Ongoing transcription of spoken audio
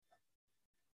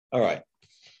All right.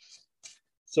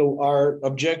 So our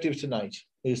objective tonight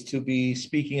is to be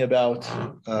speaking about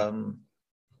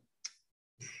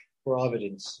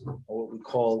Providence, or what we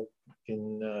call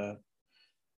in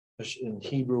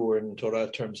Hebrew or in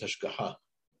Torah terms Hashgaḥa.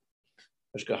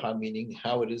 Hashgaḥa meaning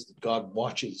how it is that God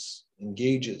watches,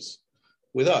 engages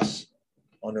with us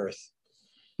on earth.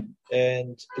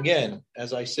 And again,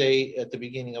 as I say at the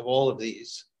beginning of all of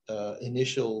these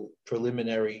initial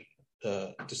preliminary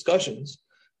discussions,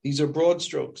 these are broad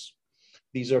strokes.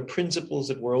 These are principles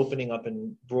that we're opening up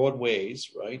in broad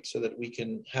ways, right? So that we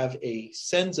can have a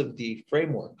sense of the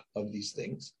framework of these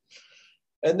things.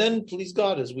 And then, please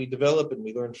God, as we develop and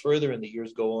we learn further and the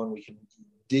years go on, we can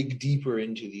dig deeper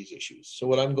into these issues. So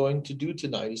what I'm going to do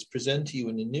tonight is present to you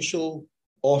an initial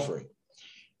offering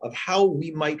of how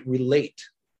we might relate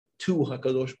to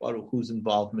HaKadosh Baruch Hu's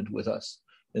involvement with us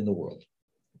in the world.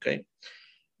 Okay?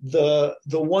 The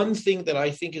one thing that I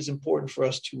think is important for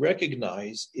us to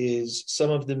recognize is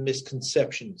some of the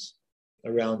misconceptions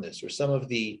around this, or some of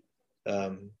the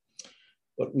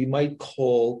what we might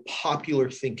call popular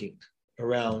thinking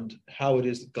around how it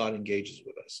is that God engages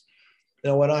with us.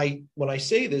 Now, when I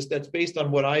say this, that's based on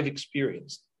what I've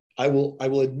experienced. I will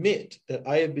admit that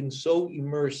I have been so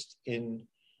immersed in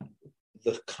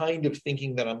the kind of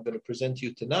thinking that I'm going to present to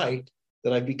you tonight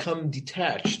that I've become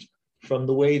detached from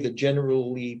the way that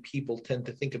generally people tend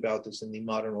to think about this in the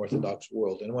modern Orthodox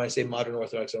world. And when I say modern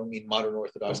Orthodox, I don't mean modern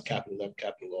Orthodox, capital M,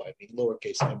 capital O. I mean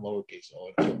lowercase m, lowercase o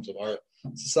in terms of our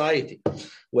society,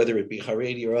 whether it be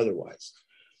Haredi or otherwise.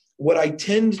 What I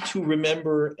tend to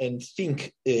remember and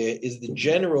think is the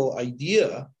general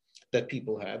idea that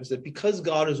people have is that because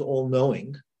God is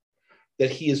all-knowing,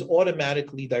 that he is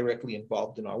automatically directly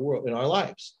involved in our world, in our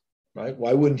lives, right?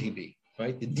 Why wouldn't he be?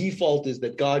 Right? The default is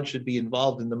that God should be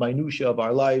involved in the minutiae of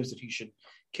our lives, that he should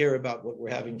care about what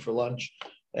we're having for lunch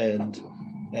and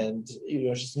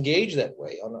just engage that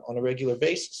way on a regular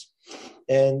basis.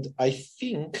 And I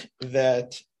think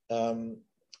that there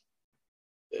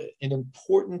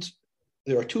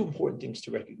are two important things to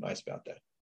recognize about that.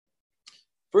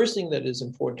 First thing that is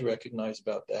important to recognize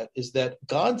about that is that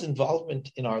God's involvement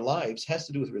in our lives has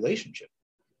to do with relationship,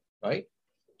 right?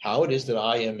 How it is that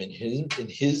I am in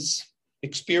his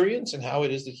experience and how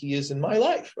it is that he is in my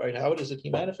life, right? How it is that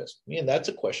he manifests me. And that's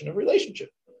a question of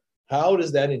relationship. How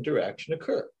does that interaction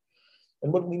occur?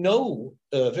 And what we know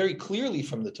very clearly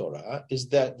from the Torah is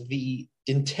that the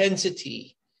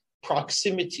intensity,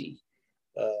 proximity,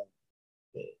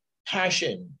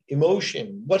 passion,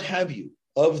 emotion, what have you,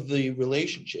 of the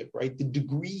relationship, right? The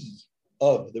degree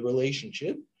of the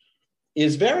relationship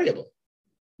is variable.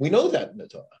 We know that in the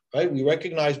Torah, right? We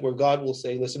recognize where God will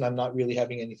say, listen, I'm not really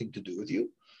having anything to do with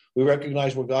you. We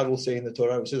recognize where God will say in the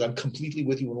Torah, it says, I'm completely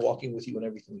with you and walking with you in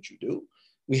everything that you do.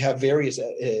 We have various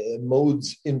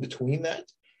modes in between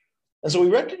that. And so we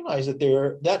recognize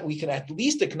that we can at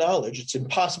least acknowledge, it's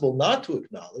impossible not to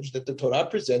acknowledge that the Torah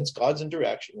presents God's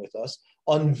interaction with us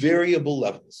on variable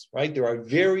levels, right? There are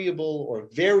variable or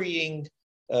varying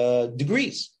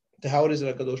degrees to how it is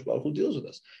that HaKadosh Baruch Hu deals with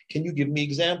us. Can you give me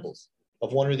examples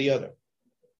of one or the other?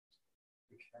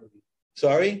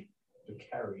 Sorry?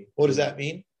 What does that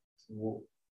mean?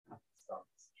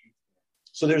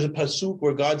 So there's a pasuk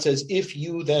where God says, if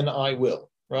you, then I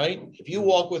will, right? If you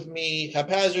walk with me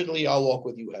haphazardly, I'll walk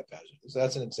with you haphazardly. So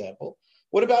that's an example.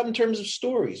 What about in terms of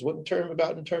stories? What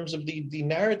about in terms of the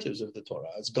narratives of the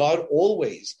Torah? Is God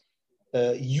always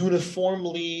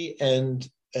uniformly and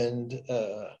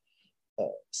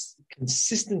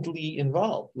consistently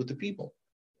involved with the people?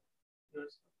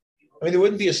 I mean, there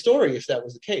wouldn't be a story if that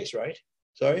was the case, right?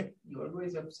 Sorry? You're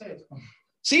always upset.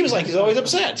 Seems like he's always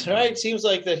upset, right? Seems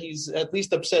like that he's at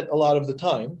least upset a lot of the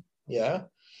time, yeah?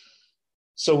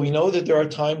 So we know that there are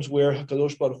times where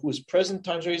HaKadosh Baruch Hu is present,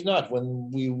 times where he's not.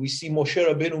 When we see Moshe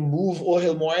Rabbeinu move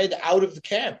Ohel Moed out of the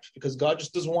camp because God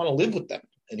just doesn't want to live with them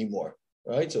anymore,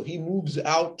 right? So he moves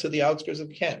out to the outskirts of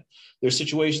the camp. There's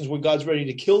situations where God's ready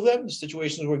to kill them. There's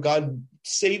situations where God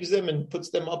saves them and puts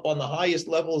them up on the highest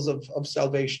levels of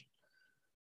salvation.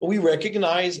 But we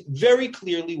recognize very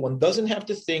clearly, one doesn't have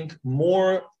to think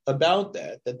more about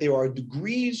that there are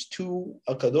degrees to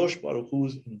HaKadosh Baruch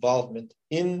Hu's involvement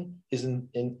in his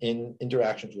in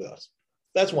interactions with us.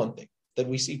 That's one thing that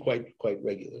we see quite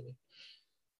regularly.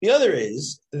 The other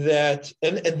is that,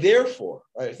 and therefore,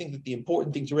 I think that the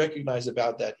important thing to recognize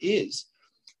about that is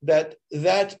that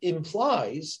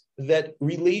implies that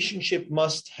relationship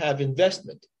must have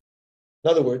investment. In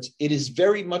other words, it is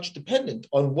very much dependent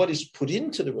on what is put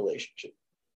into the relationship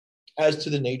as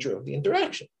to the nature of the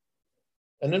interaction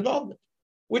and involvement,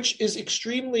 which is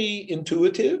extremely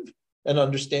intuitive and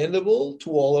understandable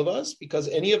to all of us, because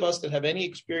any of us that have any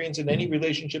experience in any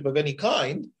relationship of any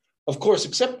kind, of course,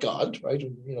 except God, right?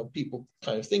 People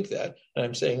kind of think that, and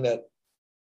I'm saying that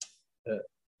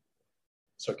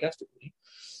sarcastically,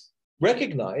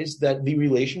 recognize that the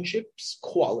relationship's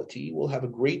quality will have a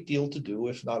great deal to do,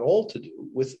 if not all to do,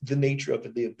 with the nature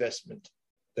of the investment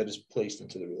that is placed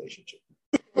into the relationship.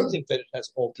 I don't think that it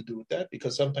has all to do with that,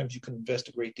 because sometimes you can invest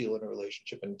a great deal in a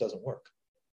relationship and it doesn't work.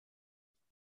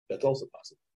 That's also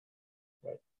possible,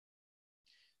 right?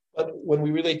 But when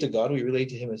we relate to God, we relate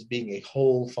to him as being a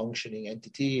whole functioning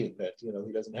entity, and that,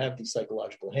 he doesn't have these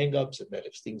psychological hang-ups, and that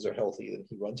if things are healthy, then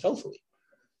he runs healthily.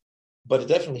 But it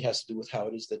definitely has to do with how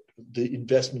it is that the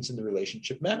investments in the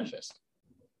relationship manifest.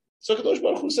 So Kadosh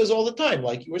Baruch Hu says all the time,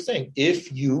 like you were saying,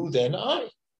 if you, then I.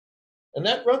 And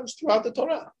that runs throughout the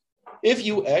Torah. If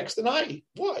you X, then I.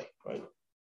 Why? Right?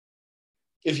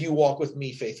 If you walk with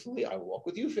me faithfully, I will walk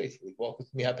with you faithfully. Walk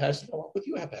with me haphazardly, I'll walk with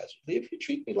you haphazardly. If you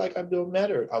treat me like I don't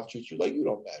matter, I'll treat you like you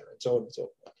don't matter, and so on and so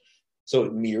forth. So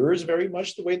it mirrors very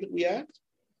much the way that we act.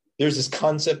 There's this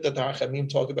concept that the Hachamim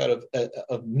talk about of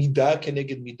midah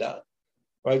keneged midah,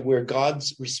 right? Where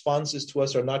God's responses to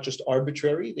us are not just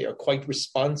arbitrary, they are quite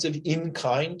responsive in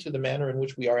kind to the manner in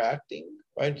which we are acting,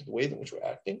 right? To the way in which we're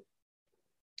acting.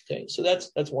 Okay, so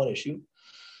that's one issue.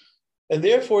 And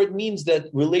therefore, it means that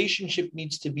relationship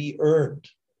needs to be earned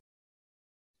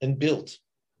and built.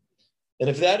 And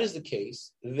if that is the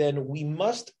case, then we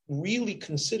must really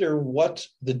consider what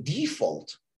the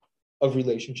default of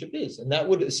relationship is. And that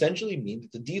would essentially mean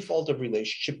that the default of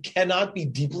relationship cannot be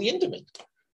deeply intimate,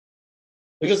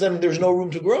 because then there's no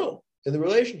room to grow in the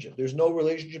relationship. There's no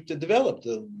relationship to develop.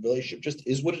 The relationship just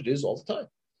is what it is all the time.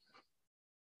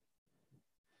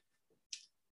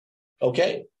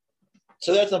 Okay?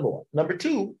 So that's number one. Number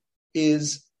two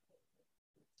is,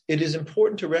 it is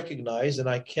important to recognize, and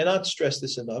I cannot stress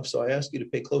this enough, so I ask you to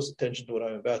pay close attention to what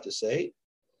I'm about to say.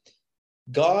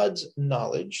 God's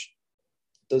knowledge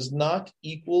does not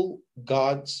equal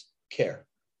God's care.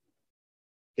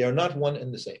 They are not one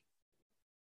and the same.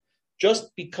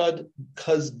 Just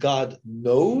because God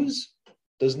knows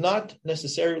does not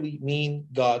necessarily mean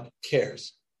God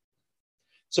cares.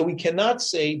 So we cannot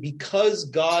say because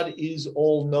God is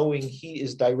all-knowing, he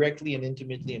is directly and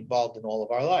intimately involved in all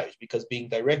of our lives, because being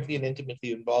directly and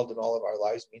intimately involved in all of our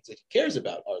lives means that he cares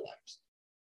about our lives.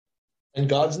 And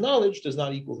God's knowledge does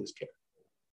not equal his care.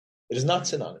 It is not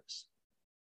synonymous.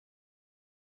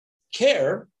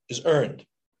 Care is earned.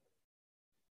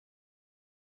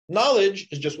 Knowledge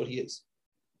is just what he is.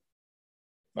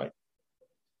 Right?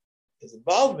 His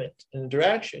involvement and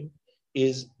interaction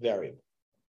is variable.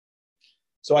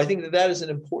 So I think that is an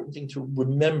important thing to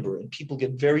remember, and people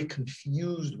get very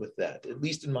confused with that, at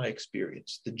least in my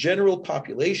experience. The general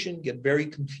population get very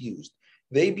confused.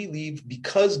 They believe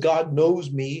because God knows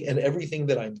me and everything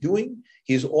that I'm doing,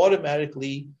 he is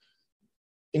automatically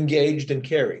engaged and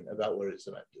caring about what it is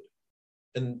that I'm doing.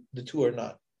 And the two are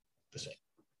not the same.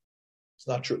 It's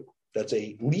not true. That's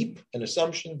a leap, an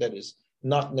assumption that is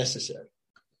not necessary.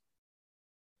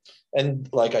 And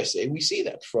like I say, we see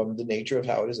that from the nature of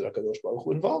how it is that HaKadosh Baruch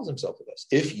Hu involves himself with us.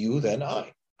 If you, then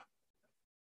I.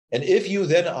 And if you,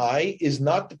 then I is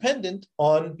not dependent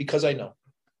on because I know.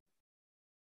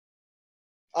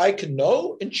 I can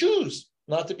know and choose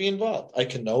not to be involved. I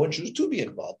can know and choose to be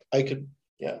involved.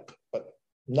 But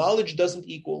knowledge doesn't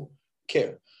equal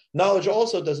care. Knowledge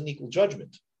also doesn't equal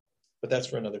judgment, but that's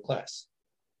for another class,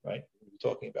 right? We'll be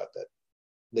talking about that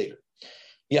later.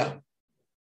 Yeah.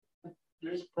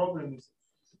 There's problems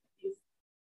if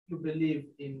you believe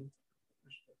in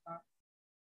Hashgaḥa.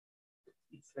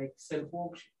 It's like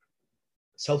self-worship.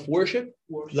 Self-worship?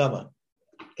 Lama.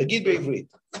 תגיד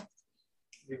בעברית.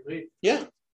 בעברית? Yeah.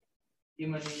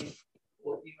 אם אני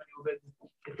עובד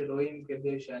את אלוהים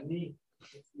כדי שאני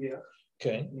אצליח,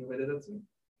 כן. אני עובד את עצמי.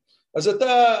 אז אתה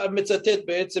מצטט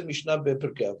בעצם משנה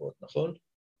בפרקי אבות, נכון?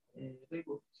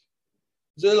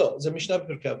 זה לא, זה משנה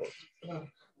בפרקי אבות.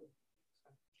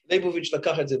 ליבוביץ'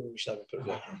 לקח את זה במשנה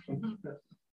בפרקי אבות.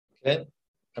 כן?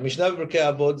 המשנה בפרקי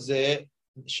אבות זה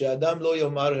שאדם לא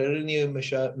יאמר הריני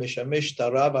משמש את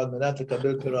הרב על מנת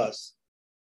לקבל פרס,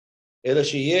 אלא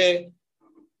שיהיה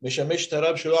משמש את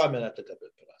הרב שלו על מנת לקבל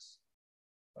פרס.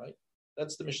 Right?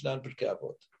 That's the Mishnah in Pirkei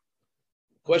Avot.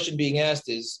 The question being asked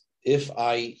is, if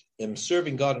I am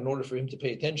serving God in order for him to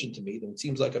pay attention to me, then it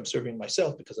seems like I'm serving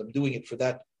myself because I'm doing it for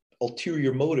that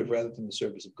ulterior motive rather than the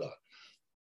service of God.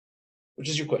 Which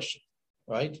is your question,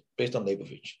 right? Based on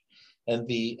Leibovitch.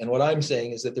 And what I'm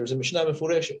saying is that there's a Mishnah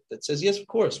Mefureshet that says, yes, of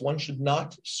course, one should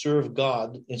not serve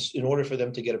God in order for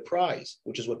them to get a prize,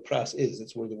 which is what pras is.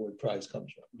 That's where the word prize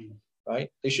comes from, right?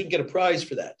 They shouldn't get a prize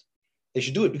for that. They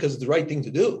should do it because it's the right thing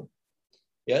to do.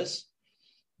 Yes?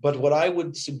 But what I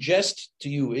would suggest to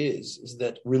you is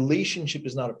that relationship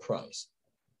is not a prize.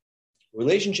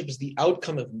 Relationship is the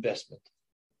outcome of investment.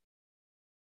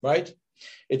 Right?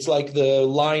 It's like the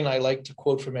line I like to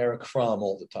quote from Erich Fromm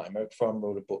all the time. Erich Fromm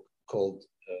wrote a book called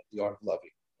The Art of Loving.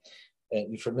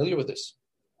 And you're familiar with this?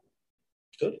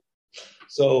 Good.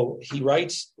 So he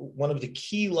writes one of the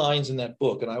key lines in that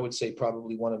book, and I would say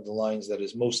probably one of the lines that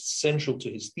is most central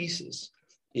to his thesis,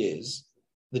 is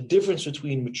the difference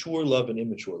between mature love and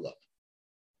immature love.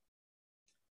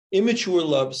 Immature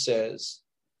love says,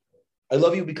 I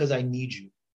love you because I need you,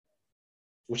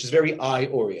 which is very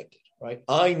I-oriented, right?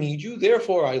 I need you,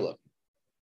 therefore I love you.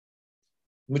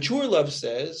 Mature love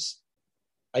says,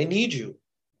 I need you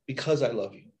because I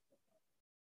love you,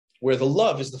 where the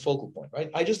love is the focal point, right?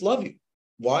 I just love you.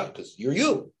 Why? Because you're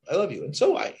you. I love you. And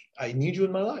so I need you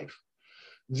in my life.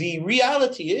 The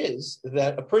reality is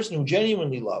that a person who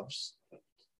genuinely loves,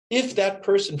 if that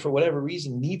person, for whatever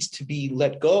reason, needs to be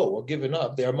let go or given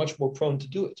up, they are much more prone to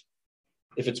do it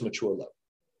if it's mature love.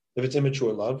 If it's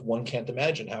immature love, one can't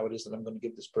imagine how it is that I'm going to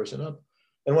give this person up.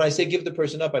 And when I say give the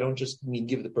person up, I don't just mean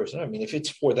give the person up. I mean, if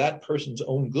it's for that person's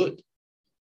own good,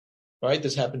 right?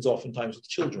 This happens oftentimes with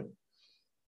children.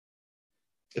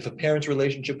 If a parent's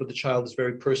relationship with the child is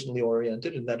very personally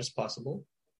oriented, and that is possible,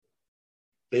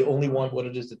 they only want what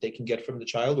it is that they can get from the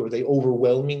child, or they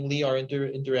overwhelmingly are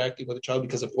interacting with the child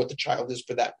because of what the child is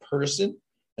for that person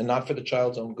and not for the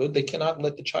child's own good. They cannot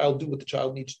let the child do what the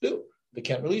child needs to do. They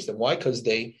can't release them. Why? Because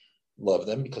they love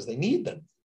them, because they need them.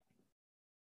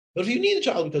 But if you need a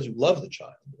child because you love the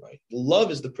child, right?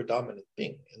 Love is the predominant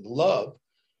thing, and love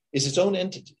is its own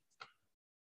entity.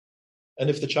 And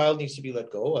if the child needs to be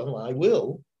let go, well, I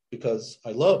will, because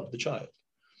I love the child.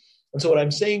 And so what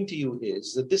I'm saying to you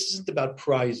is that this isn't about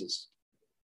prizes.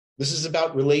 This is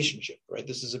about relationship, right?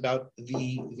 This is about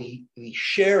the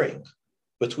sharing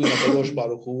between HaKadosh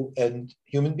Baruch Hu and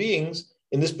human beings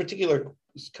in this particular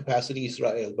capacity,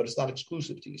 Yisrael, but it's not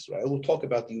exclusive to Yisrael. We'll talk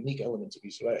about the unique elements of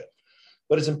Yisrael.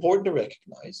 But it's important to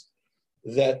recognize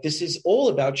that this is all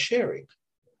about sharing.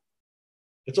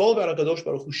 It's all about HaKadosh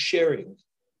Baruch Hu sharing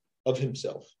of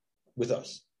himself with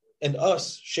us, and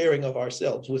us sharing of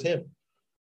ourselves with him,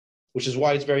 which is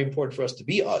why it's very important for us to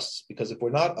be us, because if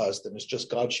we're not us, then it's just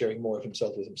God sharing more of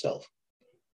himself with himself.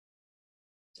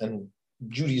 And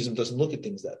Judaism doesn't look at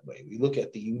things that way. We look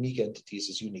at the unique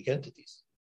entities as unique entities,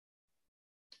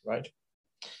 right?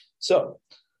 So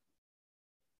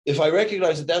if I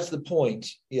recognize that that's the point,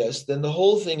 yes, then the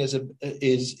whole thing is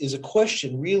a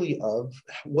question really of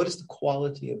what is the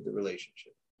quality of the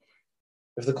relationship.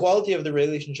 If the quality of the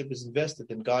relationship is invested,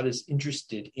 then God is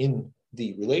interested in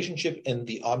the relationship and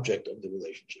the object of the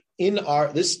relationship.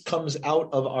 This comes out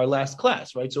of our last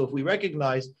class, right? So if we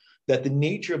recognize that the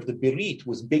nature of the Berit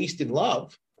was based in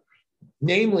love,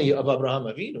 namely of Abraham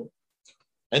Avinu,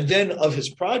 and then of his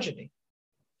progeny,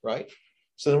 right?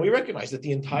 So then we recognize that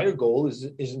the entire goal is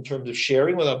in terms of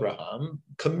sharing with Abraham,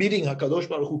 committing HaKadosh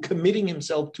Baruch Hu, committing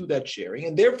himself to that sharing,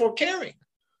 and therefore caring.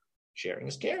 Sharing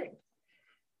is caring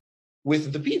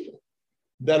with the people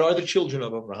that are the children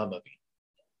of Abraham Avinu.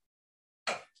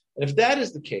 And if that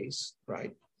is the case,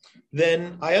 right,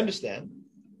 then I understand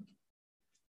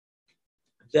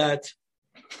that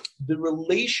the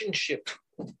relationship,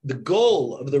 the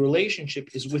goal of the relationship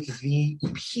is with the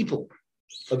people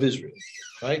of Israel,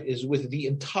 right, is with the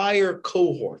entire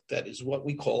cohort that is what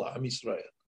we call Am Yisrael.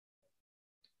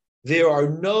 There are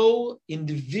no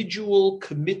individual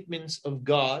commitments of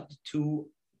God to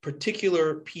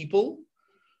particular people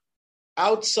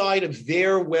outside of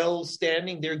their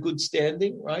well-standing, their good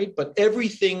standing, right? But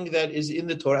everything that is in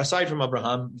the Torah, aside from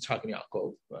Abraham, Yitzchak, and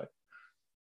Yaakov, right?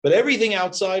 But everything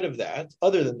outside of that,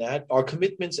 other than that, are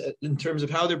commitments in terms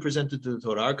of how they're presented to the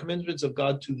Torah, are commitments of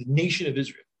God to the nation of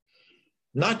Israel.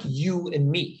 Not you and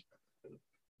me,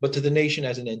 but to the nation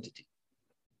as an entity.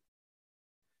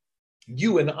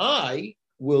 You and I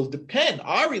will depend,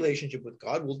 our relationship with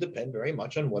God will depend very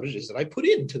much on what it is that I put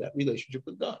into that relationship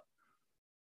with God.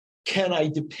 Can I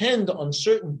depend on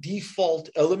certain default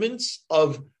elements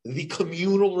of the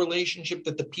communal relationship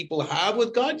that the people have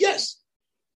with God? Yes.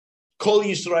 Kol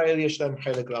Yisrael Yeshem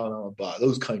Chelek La'olam Haba,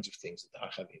 those kinds of things that the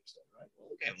Hachamim said, right?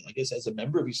 Okay, well, I guess as a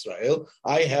member of Israel,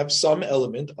 I have some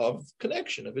element of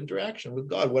connection, of interaction with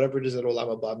God, whatever it is that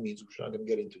Olam Haba means, which we're not going to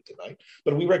get into tonight.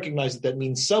 But we recognize that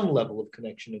means some level of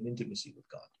connection and intimacy with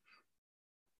God.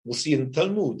 We'll see in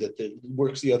Talmud that it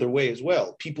works the other way as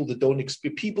well. People that don't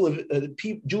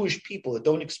Jewish people that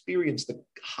don't experience the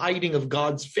hiding of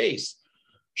God's face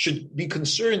should be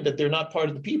concerned that they're not part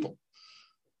of the people.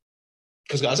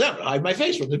 Because God said, hide my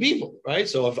face from the people, right?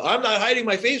 So if I'm not hiding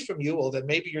my face from you, well, then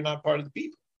maybe you're not part of the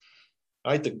people.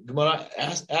 Right? The Gemara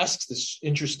asks this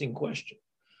interesting question.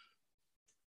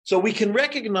 So we can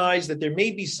recognize that there may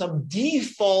be some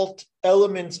default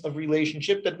elements of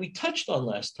relationship that we touched on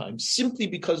last time, simply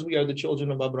because we are the children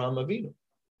of Abraham Avinu.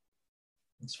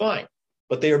 It's fine,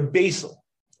 but they are basal,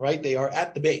 right? They are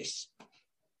at the base,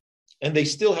 and they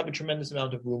still have a tremendous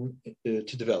amount of room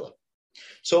to develop.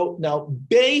 So now,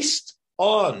 based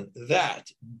on that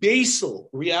basal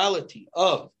reality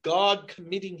of God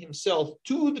committing himself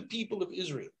to the people of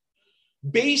Israel,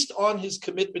 based on his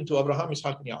commitment to Abraham,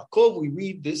 Yitzhak, and Yaakov, we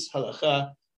read this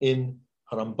halacha in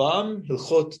Harambam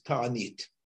Hilchot Ta'anit.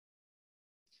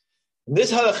 And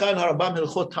this halacha in Harambam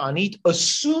Hilchot Ta'anit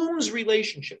assumes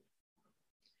relationship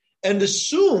and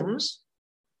assumes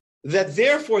that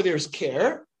therefore there's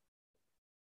care,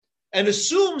 and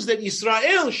assumes that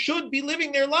Yisrael should be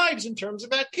living their lives in terms of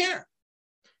that care.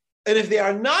 And if they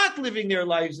are not living their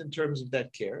lives in terms of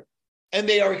that care, and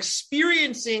they are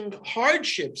experiencing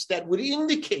hardships that would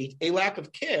indicate a lack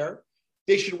of care,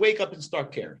 they should wake up and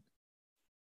start caring.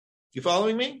 You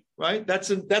following me? Right? That's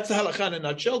the halakha in a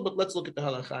nutshell, but let's look at the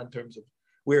halakha in terms of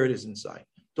where it is inside.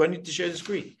 Do I need to share the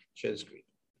screen? Share the screen.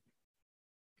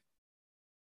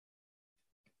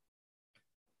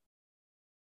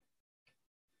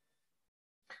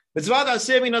 Mitzvah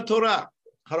aseh min Torah.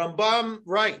 Harambam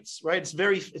writes, right?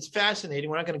 It's fascinating.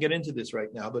 We're not going to get into this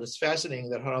right now, but it's fascinating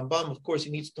that Harambam, of course, he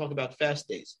needs to talk about fast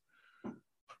days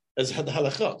as the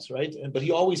halachos, right? But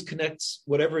he always connects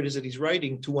whatever it is that he's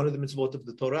writing to one of the mitzvot of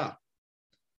the Torah.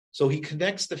 So he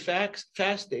connects the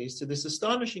fast days to this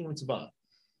astonishing mitzvah.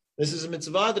 This is a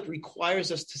mitzvah that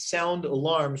requires us to sound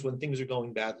alarms when things are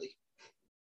going badly.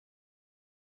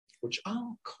 Which,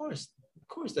 of course,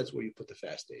 that's where you put the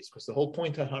fast days, because the whole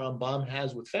point that Harambam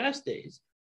has with fast days,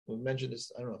 we mentioned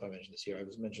this, I don't know if I mentioned this here, I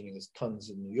was mentioning this tons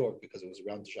in New York because it was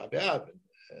around Tisha B'Av at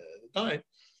the time.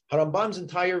 Harambam's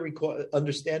entire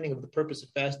understanding of the purpose of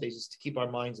fast days is to keep our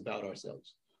minds about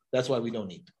ourselves. That's why we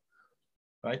don't eat.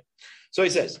 Right? So he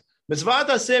says, Mitzvat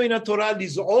aseh min Torah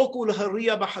liz'ok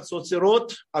ul'hariya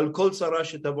b'chatzotzerot al kol tzara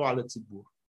shetavo al hatzibur.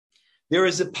 There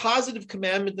is a positive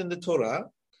commandment in the Torah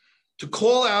to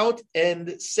call out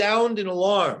and sound an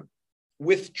alarm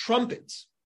with trumpets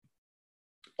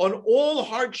on all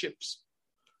hardships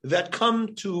that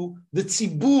come to the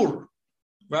tzibur,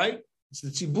 right? It's the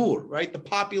tzibur, right? The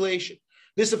population.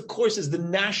 This, of course, is the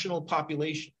national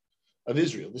population of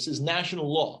Israel. This is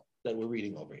national law that we're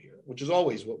reading over here, which is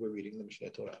always what we're reading in the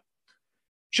Mishneh Torah.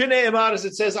 As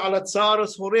it says,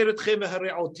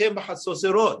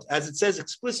 as it says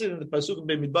explicitly in the Pasuk in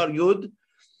Bemidbar Yud,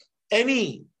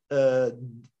 any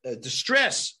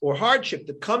distress or hardship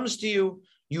that comes to you,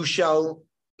 you shall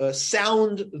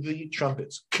sound the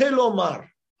trumpets. Kelomar,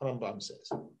 Rambam says.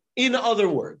 In other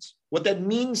words, what that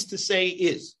means to say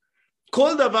is,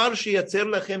 Kol davar sheyatzer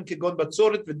lachem kegon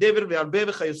batzoret v'dever ve'arbe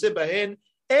v'chayose bahen,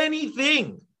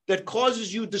 anything that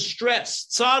causes you distress.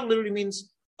 Tzar literally means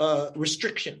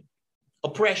restriction,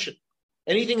 oppression.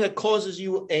 Anything that causes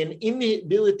you an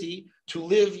inability to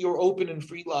live your open and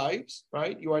free lives,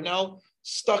 right? You are now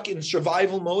stuck in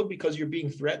survival mode because you're being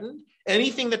threatened.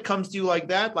 Anything that comes to you like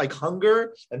that, like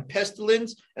hunger and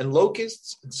pestilence and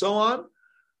locusts and so on,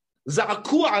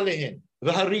 za'aku alehen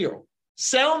v'hariru,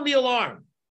 sound the alarm,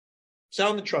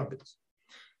 sound the trumpets.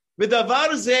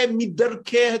 V'davar zeh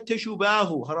midarkeh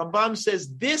teshubahu. Harambam says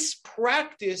this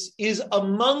practice is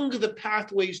among the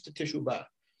pathways to teshubah.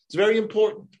 It's very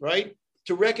important, right,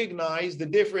 to recognize the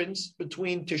difference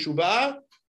between teshubah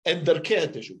and darkeh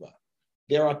teshubah.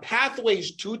 There are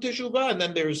pathways to teshubah, and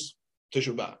then there's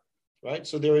teshubah, right?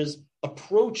 So there is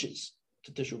approaches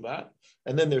to teshubah,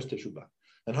 and then there's teshubah.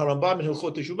 And Harambam in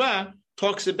Hilchot Teshubah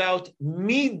talks about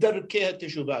midarkeh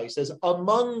teshubah. He says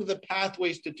among the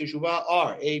pathways to teshubah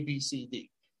are A, B, C,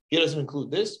 D. He doesn't include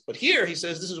this, but here he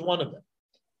says this is one of them.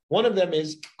 One of them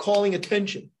is calling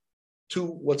attention to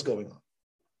what's going on.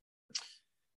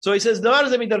 So he says,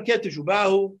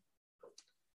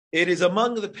 it is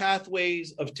among the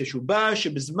pathways of teshubah.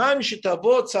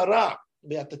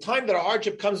 At the time that a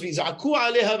hardship comes,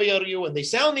 and they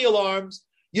sound the alarms,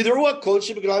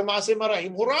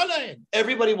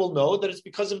 everybody will know that it's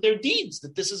because of their deeds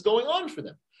that this is going on for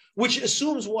them. Which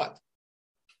assumes what?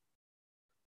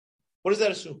 What does that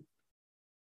assume?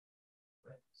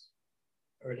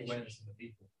 Awareness of the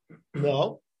people.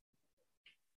 No.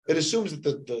 It assumes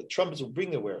that the trumpets will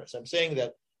bring awareness. I'm saying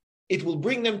that it will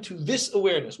bring them to this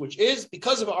awareness, which is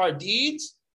because of our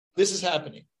deeds, this is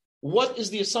happening. What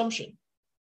is the assumption?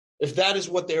 If that is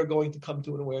what they are going to come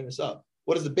to an awareness of,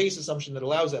 what is the base assumption that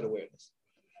allows that awareness?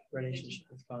 Relationship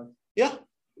with God. Yeah.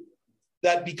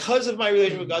 that because of my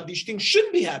relationship with God, these things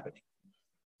shouldn't be happening.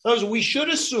 In other words, we should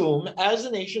assume, as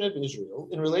a nation of Israel,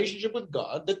 in relationship with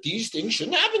God, that these things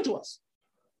shouldn't happen to us.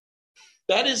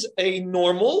 That is a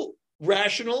normal,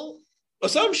 rational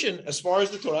assumption as far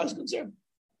as the Torah is concerned.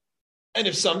 And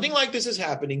if something like this is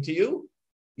happening to you,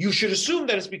 you should assume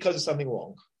that it's because of something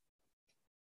wrong,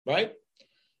 right?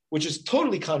 Which is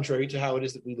totally contrary to how it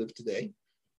is that we live today,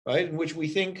 right? In which we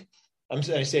think,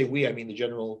 I say we, I mean the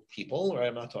general people, right?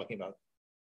 I'm not talking about,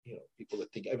 people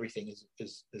that think everything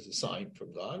is a sign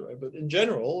from God, right? But in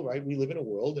general, right, we live in a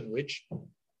world in which,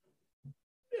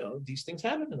 these things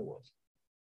happen in the world.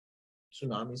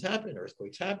 Tsunamis happen,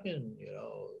 earthquakes happen,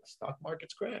 stock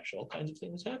markets crash, all kinds of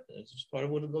things happen. It's just part of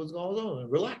what goes on.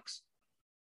 And relax.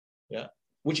 Yeah.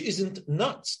 Which isn't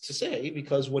nuts to say,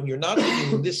 because when you're not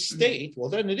living in this state, well,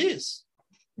 then it is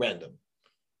random.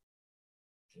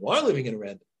 You are living in a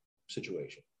random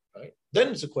situation, right? Then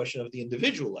it's a question of the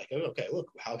individual, like, okay, look,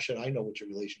 how should I know what your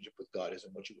relationship with God is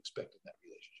and what you expect in that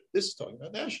relationship? This is talking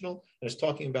about national, and it's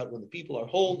talking about when the people are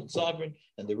whole and sovereign,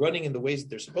 and they're running in the ways that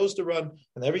they're supposed to run,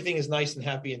 and everything is nice and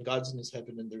happy, and God's in his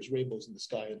heaven, and there's rainbows in the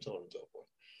sky, and so on and so forth.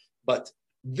 But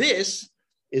this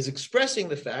is expressing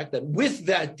the fact that with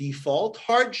that default,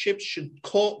 hardships should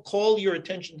call your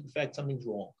attention to the fact something's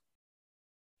wrong,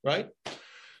 right?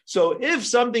 So if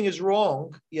something is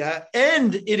wrong,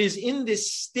 and it is in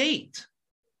this state,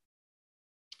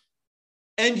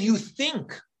 and you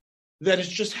think that it's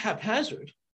just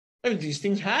haphazard, I mean, these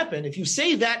things happen. If you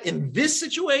say that in this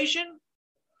situation,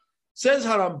 says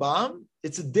Harambam,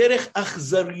 it's a derech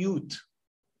achzariyut.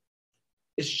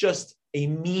 It's just a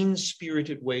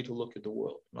mean-spirited way to look at the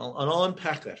world. And I'll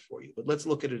unpack that for you, but let's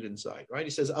look at it inside, right? He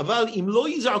says, Aval im lo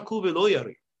yiz'aku velo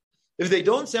yarir. If they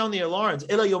don't sound the alarms,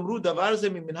 ela yomru davar ze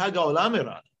min minhag ha'olam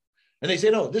irana. And they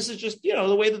say, no, this is just,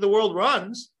 the way that the world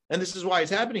runs, and this is why it's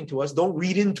happening to us. Don't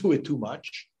read into it too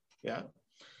much. Yeah.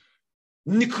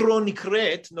 Nikro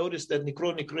nikret, notice that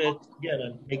nikro nikret, again,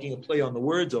 I'm making a play on the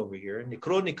words over here.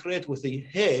 Nikro nikret with a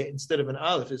he instead of an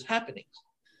aleph is happenings.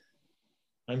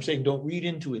 I'm saying don't read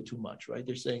into it too much, right?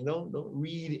 They're saying don't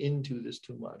read into this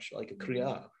too much, like a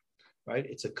kriya, right?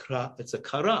 It's a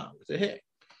kara with a he.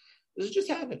 This is just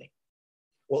happening.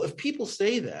 Well, if people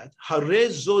say that,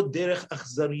 harezo derech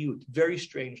achzariyut, very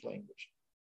strange language.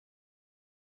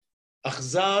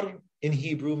 Achzar in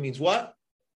Hebrew means what?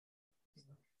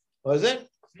 What is it?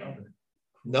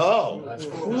 No, it's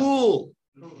cruel.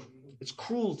 It's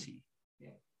cruelty.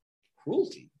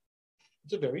 Cruelty.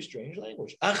 It's a very strange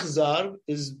language. Achzar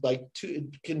is like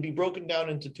it can be broken down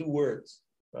into two words,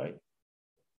 right?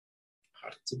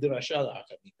 It's a dirasha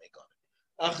that we make on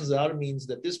it. Achzar means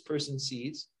that this person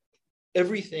sees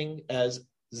everything as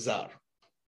zar.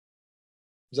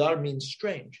 Zar means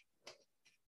strange.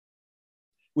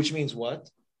 Which means what?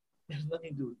 It has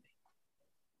nothing to do with me.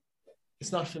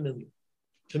 It's not familiar.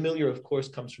 Familiar, of course,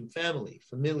 comes from family,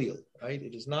 familial, right?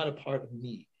 It is not a part of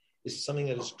me. It's something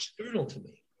that is external to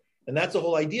me. And that's the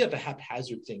whole idea of a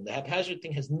haphazard thing. The haphazard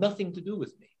thing has nothing to do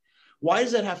with me. Why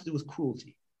does that have to do with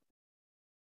cruelty?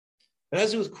 It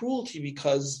has to do with cruelty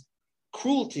because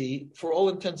cruelty, for all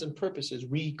intents and purposes,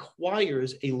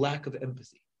 requires a lack of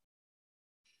empathy.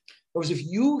 Because if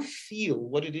you feel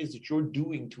what it is that you're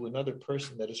doing to another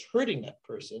person that is hurting that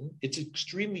person, it's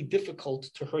extremely difficult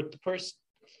to hurt the person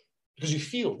because you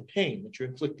feel the pain that you're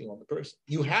inflicting on the person.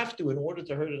 You have to, in order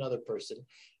to hurt another person,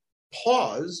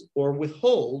 pause or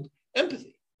withhold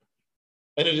empathy.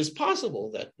 And it is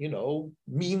possible that,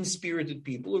 mean-spirited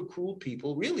people or cruel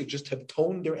people really just have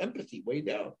toned their empathy way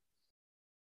down.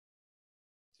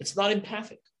 It's not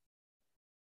empathic.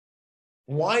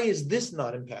 Why is this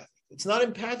not empathic? It's not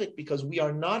empathic because we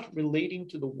are not relating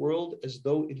to the world as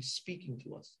though it is speaking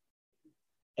to us,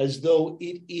 as though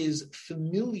it is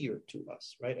familiar to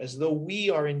us, right? As though we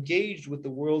are engaged with the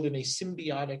world in a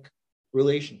symbiotic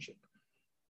relationship.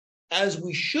 As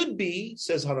we should be,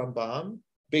 says Harambam,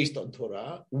 based on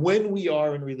Torah, when we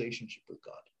are in relationship with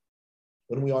God.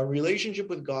 When we are in relationship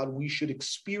with God, we should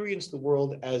experience the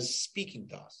world as speaking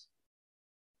to us,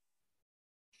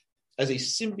 as a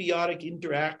symbiotic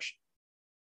interaction.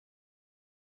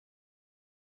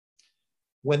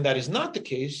 When that is not the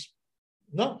case,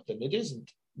 no, then it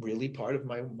isn't really part of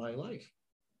my life.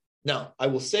 Now, I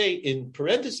will say in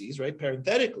parentheses, right,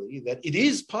 parenthetically, that it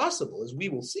is possible, as we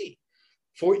will see,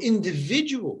 for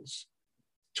individuals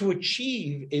to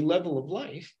achieve a level of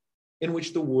life in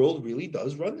which the world really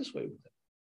does run this way with them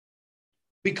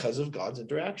because of God's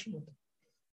interaction with them.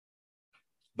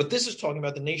 But this is talking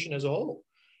about the nation as a whole.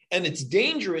 And it's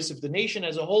dangerous if the nation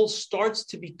as a whole starts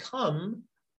to become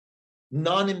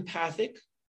non-empathic,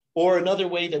 or another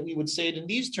way that we would say it in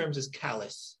these terms is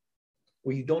callous.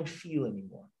 where you don't feel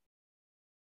anymore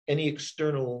any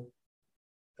external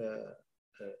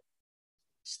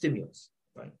stimulus,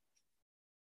 right?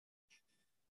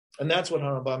 And that's what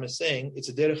Harambam is saying. It's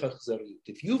a derech hachzariyut.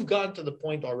 If you've gotten to the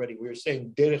point already where you're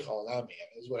saying derech ha'olam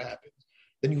is what happens,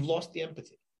 then you've lost the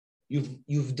empathy.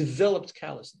 You've developed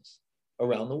callousness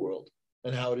around the world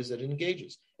and how it is that it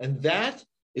engages. And that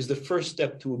is the first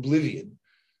step to oblivion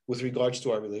with regards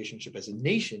to our relationship as a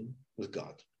nation with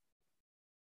God.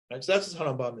 Right? So that's what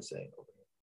Harambam is saying over here.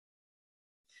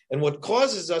 And what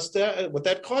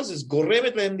that causes,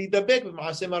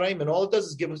 and all it does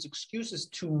is give us excuses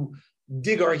to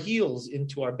dig our heels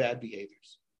into our bad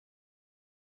behaviors.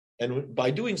 And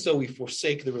by doing so, we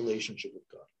forsake the relationship with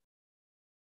God.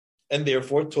 And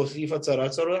therefore, so what does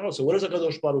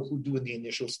HaKadosh Baruch Hu do in the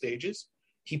initial stages?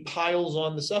 He piles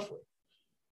on the suffering.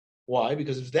 Why?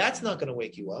 Because if that's not going to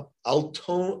wake you up, I'll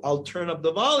turn up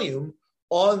the volume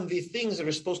on the things that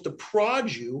are supposed to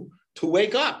prod you to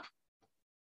wake up.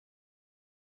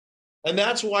 And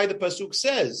that's why the Pasuk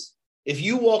says, if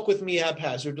you walk with me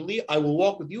haphazardly, I will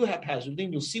walk with you haphazardly,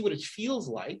 and you'll see what it feels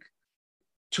like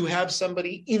to have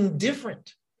somebody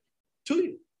indifferent to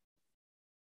you,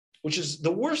 which is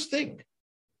the worst thing.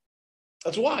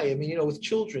 That's why, with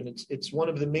children, it's one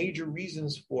of the major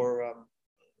reasons for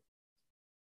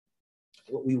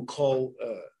what we would call,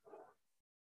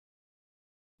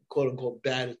 quote unquote,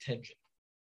 bad attention.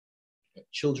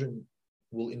 Children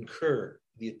will incur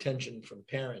the attention from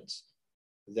parents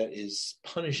that is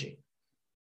punishing,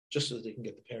 just so that they can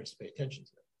get the parents to pay attention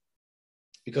to them.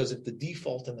 Because if the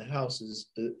default in the house is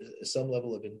some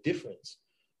level of indifference,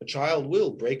 a child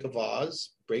will break a vase,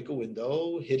 break a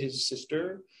window, hit his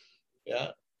sister,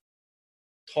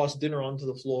 toss dinner onto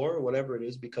the floor, or whatever it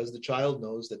is, because the child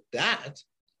knows that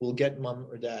will get mom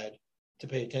or dad to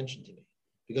pay attention to me.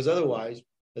 Because otherwise,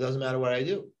 it doesn't matter what I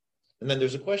do. And then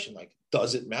there's a question like,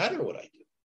 does it matter what I do?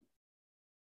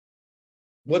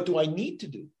 What do I need to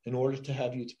do in order to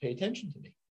have you to pay attention to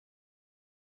me?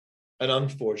 And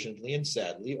unfortunately and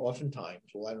sadly, oftentimes,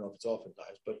 well, I don't know if it's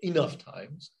oftentimes, but enough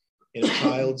times, in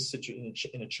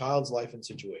a child's life and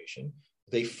situation,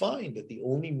 they find that the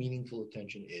only meaningful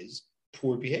attention is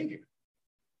poor behavior.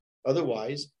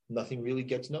 Otherwise, nothing really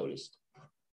gets noticed.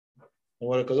 And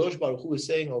what HaKadosh Baruch Hu is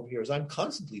saying over here is, I'm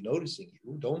constantly noticing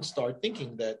you. Don't start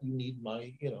thinking that you need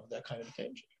my, that kind of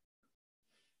attention.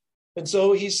 And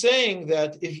so he's saying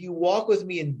that if you walk with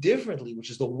me indifferently, which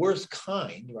is the worst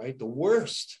kind, right? The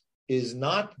worst is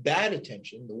not bad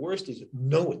attention. The worst is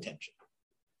no attention.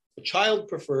 A child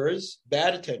prefers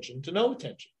bad attention to no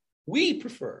attention. We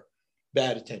prefer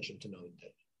bad attention to no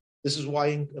attention. This is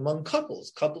why among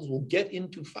couples will get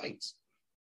into fights.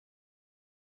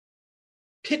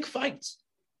 Pick fights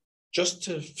just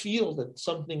to feel that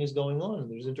something is going on and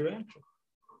there's interaction.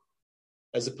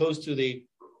 As opposed to the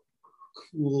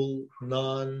cool,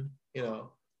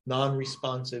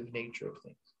 non-responsive nature of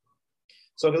things.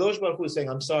 So Kadosh Baruch Hu is saying,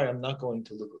 I'm sorry, I'm not going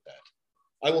to live with that.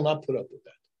 I will not put up with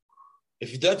that.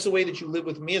 If that's the way that you live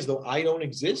with me as though I don't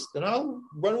exist, then I'll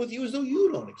run with you as though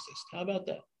you don't exist. How about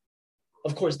that?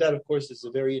 Of course, is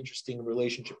a very interesting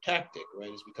relationship tactic,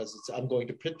 right? It's because I'm going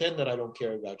to pretend that I don't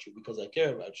care about you because I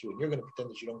care about you, and you're going to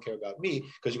pretend that you don't care about me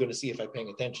because you're going to see if I'm paying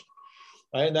attention.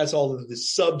 Right? And that's all of the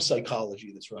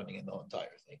sub-psychology that's running in the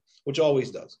entire thing, which always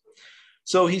does.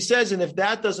 So he says, and if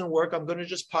that doesn't work, I'm going to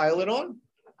just pile it on.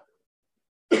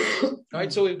 All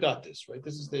right, so we've got this, right?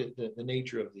 This is the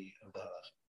nature of the halakha.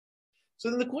 So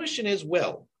then the question is,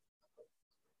 well,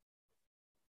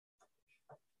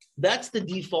 that's the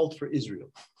default for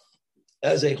Israel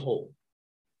as a whole.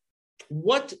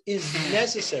 What is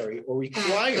necessary or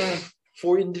required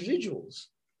for individuals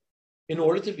in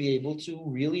order to be able to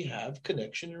really have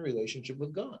connection and relationship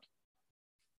with God?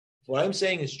 What I'm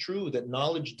saying is true, that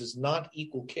knowledge does not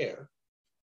equal care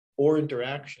or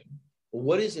interaction. But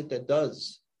what is it that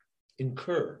does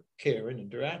incur care and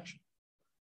interaction?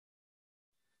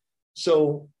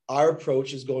 So our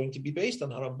approach is going to be based on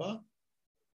Harambam.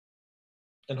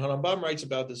 And Harambam writes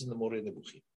about this in the Moreh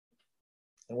Nebuchim.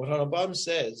 And what Harambam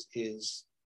says is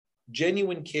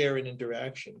genuine care and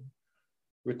interaction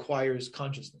requires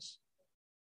consciousness.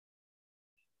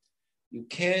 You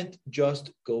can't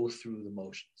just go through the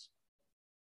motions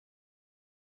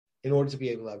in order to be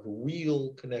able to have a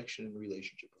real connection and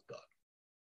relationship with God.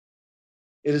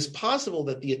 It is possible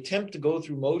that the attempt to go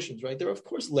through motions, right, there are, of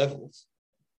course, levels.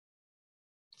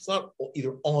 It's not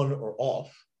either on or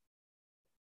off.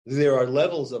 There are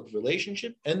levels of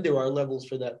relationship, and there are levels,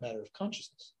 for that matter, of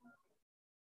consciousness.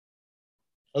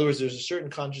 In other words, there's a certain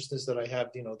consciousness that I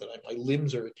have, that my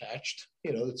limbs are attached,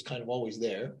 that's kind of always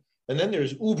there. And then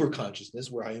there's uber consciousness,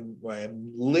 where I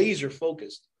am laser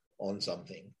focused on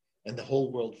something, and the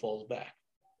whole world falls back.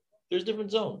 There's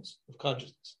different zones of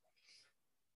consciousness.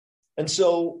 And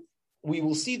so we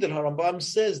will see that Harambam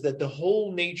says that the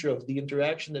whole nature of the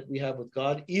interaction that we have with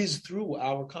God is through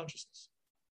our consciousness.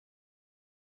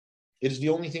 It is the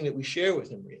only thing that we share with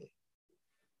him, really.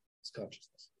 It's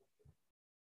consciousness.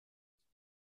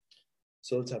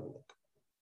 So let's have a look.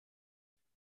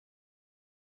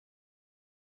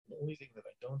 The only thing that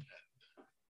I don't have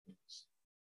is...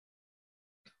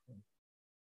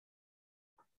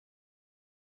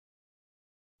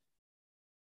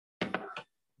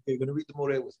 Okay, you're going to read the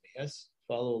Moreh with me, yes?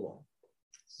 Follow along.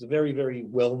 This is a very, very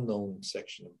well-known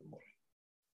section of the Moreh.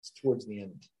 It's towards the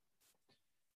end.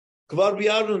 Kvar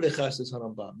bi'arnu lecha, says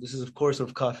Harambam. This is, of course,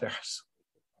 of Kafer's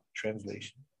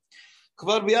translation.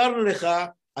 Kvar bi'arnu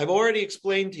lecha, I've already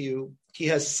explained to you, ki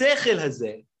hasechel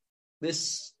hazeh,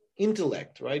 this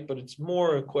intellect, right? But it's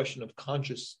more a question of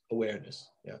conscious awareness.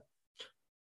 Yeah.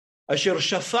 Asher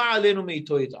shafa aleinu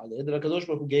meito yit'aleh, that HaKadosh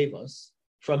Baruch Hu gave us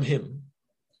from him.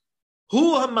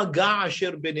 Hu hamaga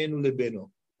asher benenu lebeno.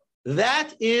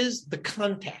 That is the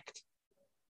contact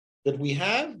that we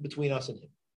have between us and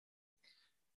him.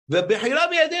 Ve'bechira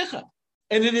bi'yadecha,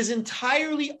 and it is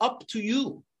entirely up to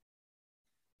you.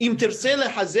 Im terseh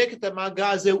lehazek et hamaga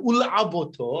hazeh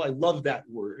ul'aboto. I love that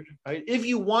word. Right? If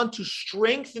you want to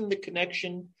strengthen the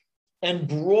connection and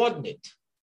broaden it,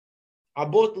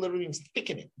 abot literally means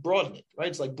thicken it, broaden it. Right?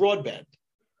 It's like broadband.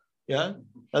 Yeah,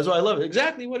 that's why I love it.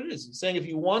 Exactly what it is. It's saying if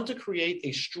you want to create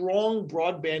a strong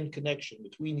broadband connection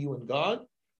between you and God,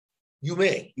 you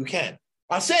may, you can.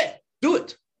 I said, do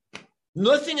it.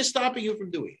 Nothing is stopping you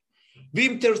from doing it.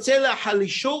 And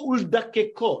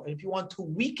if you want to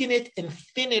weaken it and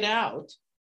thin it out,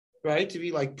 right, to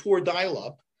be like poor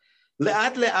dial-up,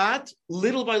 le'at,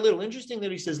 little by little. Interesting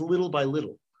that he says little by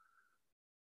little.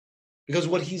 Because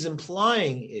what he's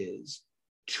implying is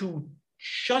to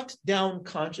shut down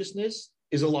consciousness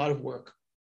is a lot of work.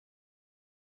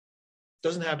 It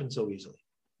doesn't happen so easily.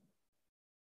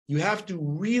 You have to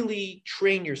really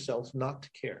train yourself not to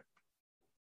care.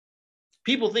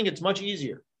 People think it's much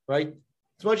easier, right?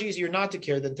 It's much easier not to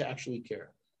care than to actually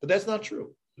care. But that's not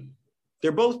true.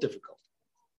 They're both difficult.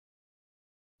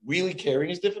 Really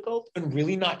caring is difficult, and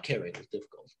really not caring is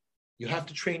difficult. You have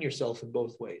to train yourself in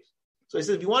both ways. So I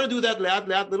said, if you want to do that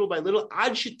little by little,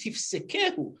 ad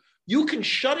shetifsekehu, you can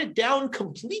shut it down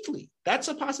completely. That's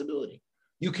a possibility.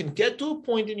 You can get to a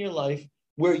point in your life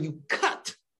where you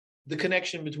cut the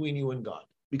connection between you and God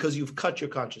because you've cut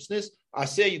your consciousness. I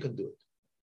say you can do it.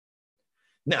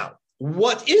 Now,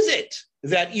 what is it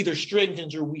that either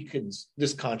strengthens or weakens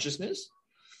this consciousness?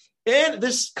 And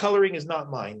this coloring is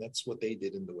not mine. That's what they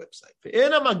did in the website.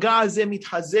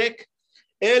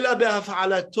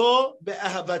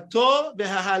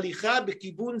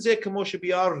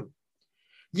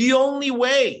 The only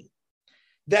way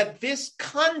that this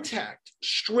contact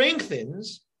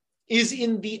strengthens is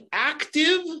in the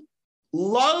active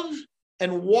love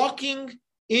and walking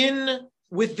in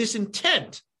with this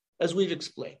intent, as we've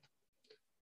explained.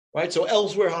 Right? So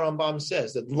elsewhere, Harambam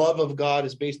says that love of God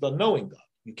is based on knowing God.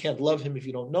 You can't love him if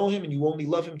you don't know him, and you only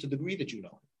love him to the degree that you know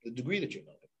him, the degree that you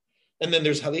know him. And then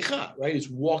there's halicha, right? It's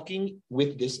walking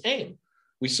with this aim.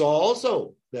 We saw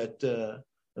also that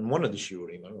in one of the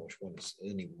shiurim, I don't know which one is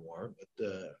anymore, but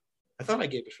I thought I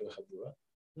gave it for the Chabura.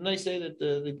 Didn't I say that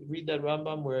they read that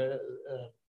Rambam where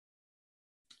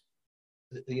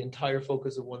the entire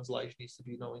focus of one's life needs to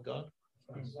be knowing God?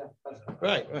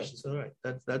 Right. So right.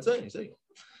 That's it. He's saying.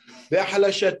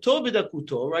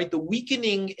 Right? The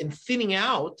weakening and thinning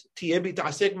out.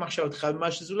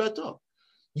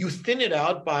 You thin it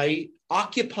out by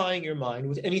occupying your mind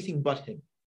with anything but him.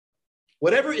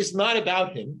 Whatever is not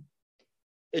about him,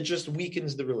 it just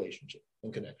weakens the relationship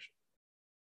and connection.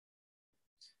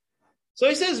 So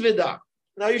he says, Veda.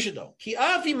 Now you should know.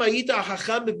 Even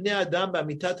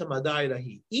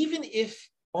if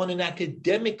on an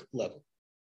academic level,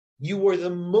 you were the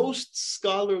most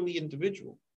scholarly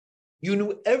individual, you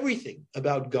knew everything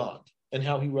about God and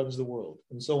how he runs the world,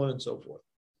 and so on and so forth.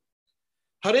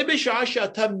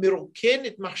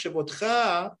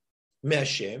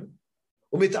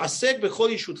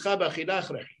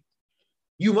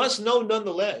 You must know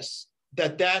nonetheless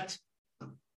that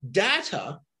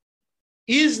data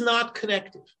is not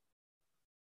connected.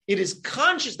 It is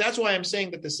conscious. That's why I'm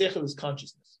saying that the seichel is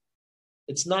consciousness.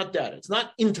 It's not data. It's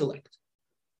not intellect.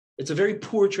 It's a very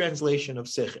poor translation of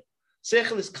seichel.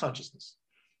 Seichel is consciousness.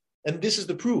 And this is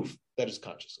the proof that is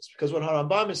consciousness. Because what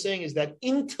Harambam is saying is that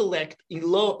intellect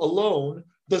alone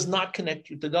does not connect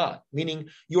you to God, meaning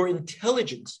your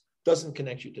intelligence doesn't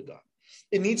connect you to God.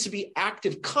 It needs to be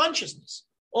active consciousness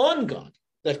on God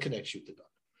that connects you to God.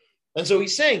 And so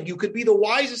he's saying you could be the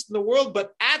wisest in the world,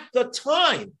 but at the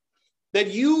time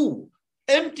that you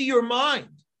empty your mind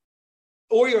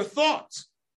or your thoughts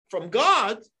from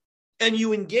God and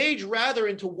you engage rather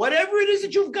into whatever it is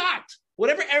that you've got,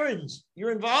 whatever errands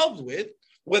you're involved with,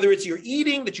 whether it's your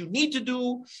eating that you need to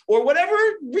do or whatever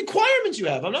requirements you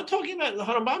have. I'm not talking about, the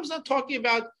Harambam's not talking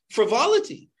about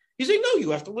frivolity. He's saying, no,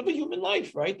 you have to live a human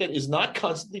life, right, that is not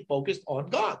constantly focused on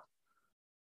God.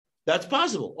 That's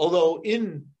possible. Although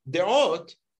in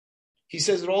Derot, he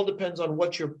says it all depends on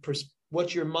what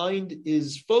your mind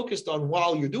is focused on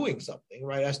while you're doing something,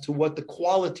 right, as to what the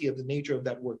quality of the nature of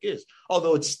that work is.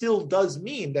 Although it still does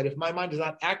mean that if my mind is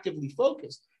not actively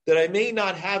focused, that I may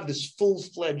not have this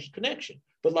full-fledged connection.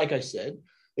 But like I said,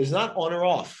 it's not on or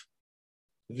off.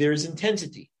 There's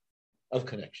intensity of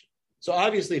connection. So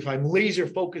obviously, if I'm laser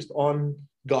focused on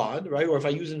God, right, or if I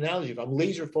use an analogy, if I'm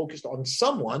laser focused on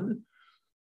someone,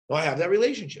 I have that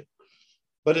relationship.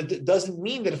 But it doesn't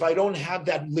mean that if I don't have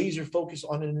that laser focus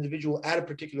on an individual at a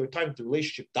particular time, the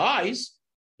relationship dies.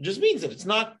 It just means that it's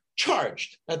not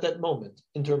charged at that moment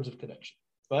in terms of connection,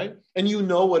 right? And you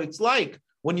know what it's like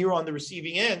when you're on the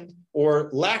receiving end or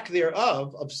lack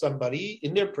thereof of somebody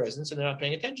in their presence and they're not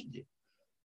paying attention to you.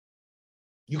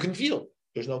 You can feel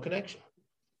there's no connection.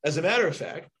 As a matter of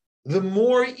fact, the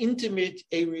more intimate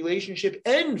a relationship,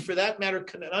 and for that matter,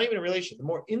 not even a relationship, the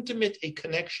more intimate a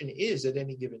connection is at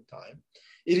any given time,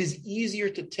 it is easier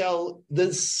to tell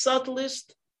the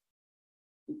subtlest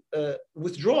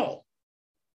withdrawal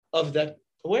of that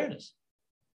awareness.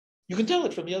 You can tell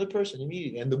it from the other person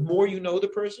immediately. And the more you know the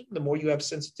person, the more you have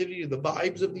sensitivity to the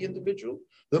vibes of the individual,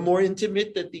 the more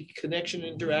intimate that the connection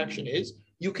and interaction is,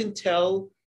 you can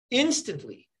tell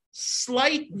instantly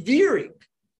slight veering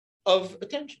of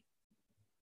attention.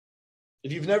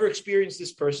 If you've never experienced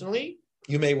this personally,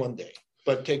 you may one day,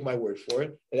 but take my word for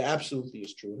it. It absolutely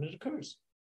is true and it occurs.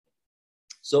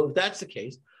 So if that's the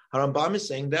case, Harambam is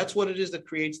saying that's what it is that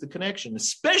creates the connection,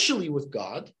 especially with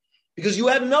God, because you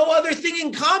have no other thing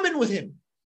in common with him.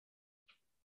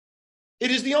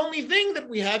 It is the only thing that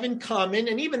we have in common,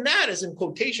 and even that is in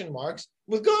quotation marks,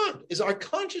 with God, is our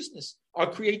consciousness,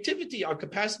 our creativity, our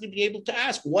capacity to be able to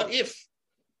ask, what if?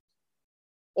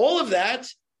 All of that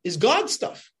is God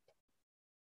stuff.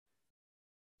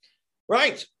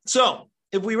 Right. So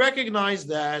if we recognize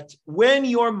that when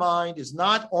your mind is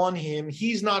not on him,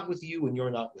 he's not with you and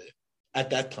you're not with him at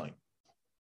that time.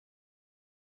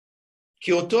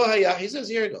 He says,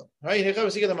 here you go. Right? He's not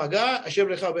with you then.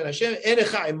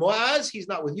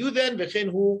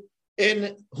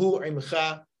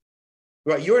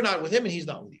 Right, you're not with him and he's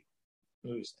not with you.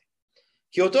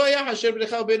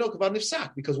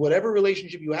 Because whatever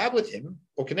relationship you have with him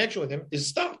or connection with him is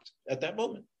stopped at that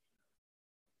moment.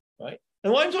 Right?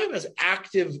 And what I'm talking about is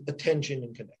active attention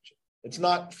and connection. It's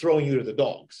not throwing you to the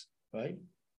dogs, right?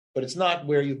 But it's not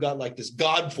where you've got like this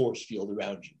God force field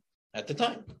around you at the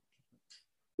time.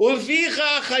 Therefore,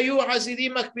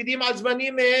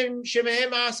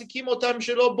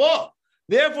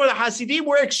 the Hasidim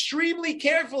were extremely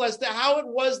careful as to how it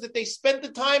was that they spent the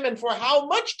time and for how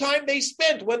much time they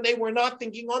spent when they were not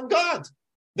thinking on God.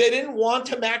 They didn't want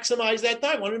to maximize that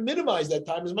time, wanted to minimize that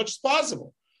time as much as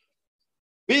possible.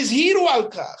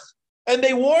 And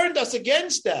they warned us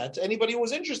against that. Anybody who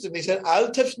was interested, they said, Al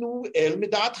tafnu el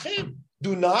midatchem.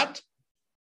 Do not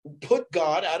put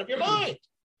God out of your mind.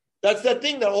 That's that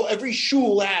thing that every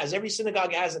shul has, every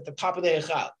synagogue has at the top of the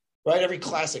Echal, right? Every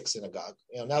classic synagogue.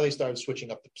 Now they started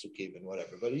switching up the psukim and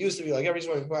whatever. But it used to be like every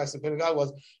sort of classic synagogue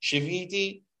was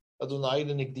Shiviti Adonai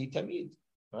L'Nigdi Tamid.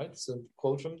 Right? It's a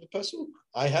quote from the Pasuk.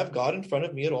 I have God in front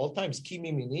of me at all times. Ki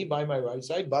mimini, by my right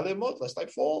side, balemot, lest I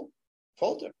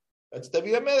falter. That's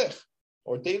David HaMelech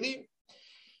or Teilim.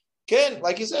 Ken,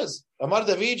 like he says, Amar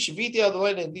David, Shiviti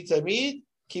Adonai L'Nigdi Tamid,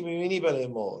 ki mimini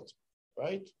balemot.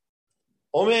 Right?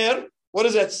 Omer, what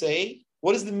does that say?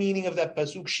 What is the meaning of that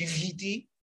pasuk? Shiviti.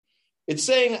 It's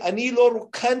saying, Ani lo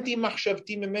rukanti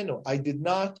machshavti memeno. I did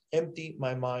not empty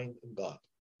my mind in God.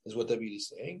 Is what David is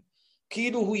saying.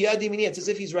 Kidu hu yadi mini. It's as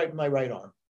if he's right in my right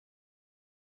arm.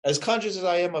 As conscious as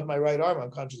I am of my right arm,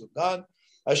 I'm conscious of God.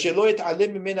 Asher lo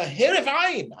yit'alem mimena heref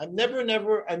ayin. I'm never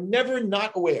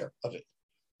not aware of it,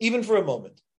 even for a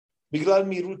moment. Biglal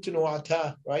mirut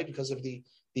tenuata, right? Because of the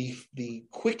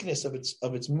quickness of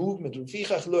its movement, and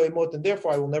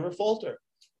therefore I will never falter,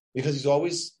 because he's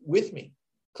always with me.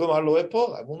 I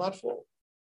will not fall.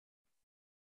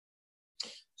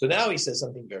 So now he says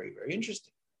something very, very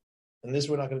interesting. And this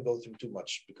we're not going to go through too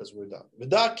much because we're done.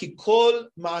 Because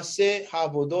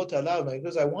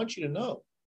I want you to know.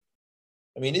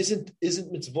 I mean, isn't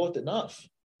mitzvot enough?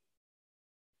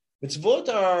 Mitzvot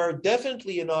are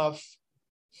definitely enough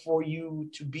for you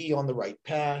to be on the right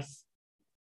path.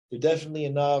 They're definitely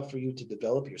enough for you to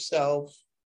develop yourself,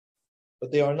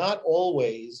 but they are not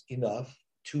always enough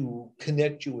to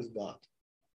connect you with God,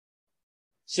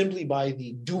 simply by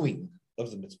the doing of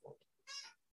the mitzvot.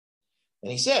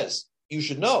 And he says, you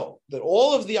should know that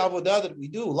all of the avodah that we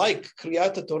do, like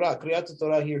Kriyat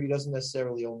Torah here, he doesn't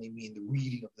necessarily only mean the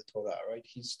reading of the Torah, right?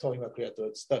 He's talking about Kriyat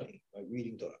Torah, studying, right?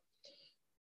 Reading Torah.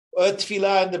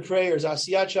 Tefillah and the prayers,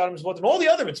 Asiyat Shar Mitzvot, and all the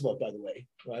other mitzvot, by the way,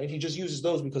 right? He just uses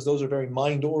those because those are very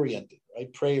mind-oriented,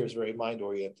 right? Prayer is very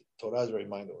mind-oriented. Torah is very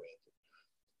mind-oriented.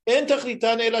 The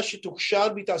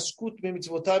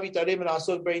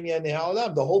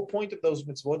whole point of those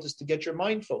mitzvot is to get your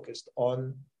mind focused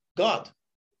on God,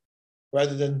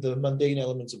 rather than the mundane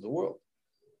elements of the world.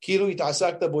 So you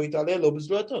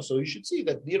should see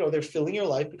that, they're filling your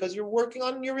life because you're working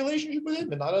on your relationship with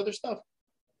Him and not other stuff.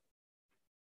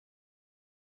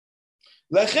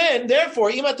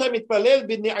 Therefore, let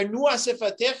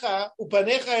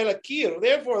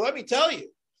me tell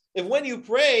you, if when you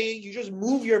pray, you just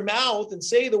move your mouth and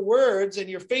say the words and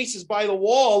your face is by the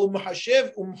wall, but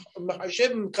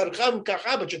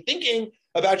you're thinking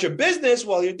about your business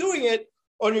while you're doing it,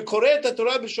 or you're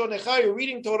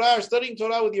reading Torah or studying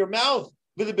Torah with your mouth,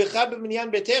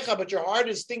 but your heart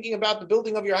is thinking about the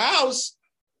building of your house,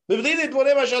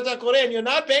 and you're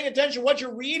not paying attention to what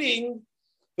you're reading,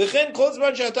 and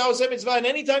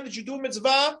any time that you do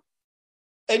mitzvah,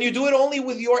 and you do it only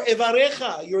with your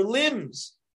evarecha, your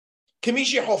limbs,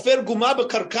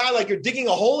 like you're digging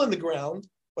a hole in the ground,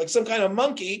 like some kind of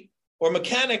monkey or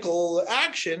mechanical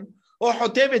action, or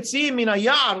like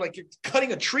you're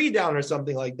cutting a tree down or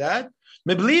something like that.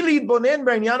 You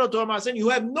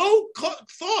have no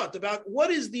thought about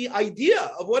what is the idea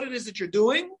of what it is that you're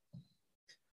doing,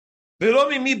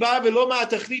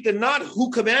 and not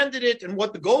who commanded it and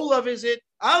what the goal of is it.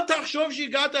 Don't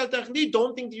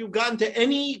think that you've gotten to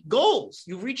any goals.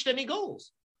 You've reached any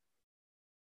goals.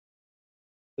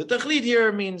 The tachlit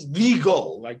here means the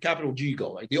goal, like capital G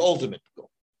goal, like the ultimate goal.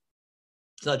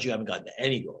 It's not you haven't gotten to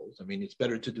any goals. I mean, it's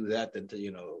better to do that than to, be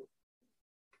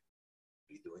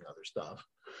doing other stuff.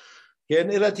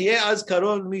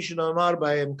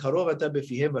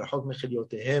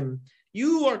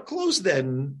 You are close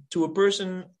then to a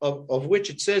person of which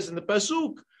it says in the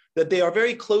Pasuk that they are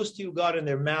very close to you, God, in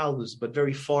their mouths, but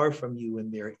very far from you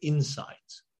in their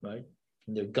insides, right?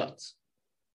 In their guts.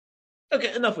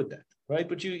 Okay, enough with that. Right,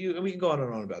 but you we can go on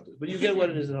and on about this, but you get what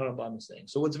it is that Harambam is saying.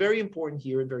 So what's very important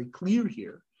here and very clear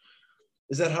here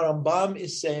is that Harambam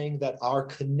is saying that our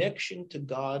connection to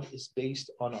God is based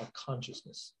on our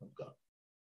consciousness of God.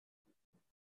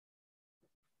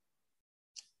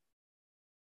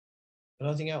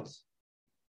 Nothing else.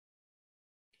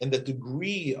 And the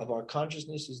degree of our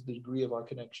consciousness is the degree of our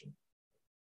connection.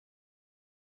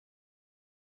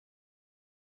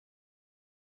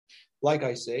 Like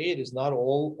I say, it is not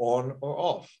all on or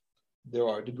off. There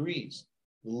are degrees.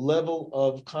 The level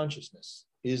of consciousness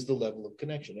is the level of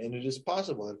connection. And it is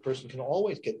possible that a person can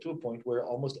always get to a point where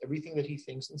almost everything that he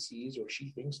thinks and sees, or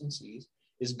she thinks and sees,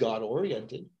 is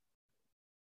God-oriented.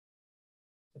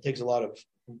 It takes a lot of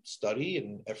study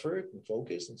and effort and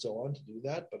focus and so on to do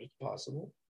that, but it's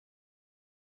possible.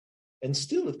 And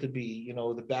still it could be,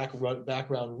 the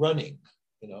background running,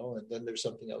 and then there's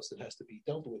something else that has to be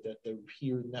dealt with that they're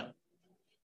here and now.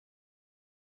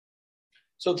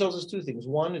 So it tells us two things.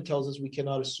 One, it tells us we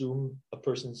cannot assume a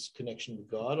person's connection with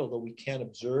God, although we can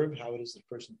observe how it is that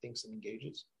a person thinks and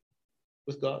engages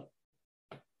with God.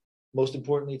 Most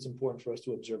importantly, it's important for us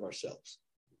to observe ourselves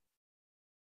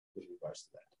with regards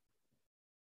to that.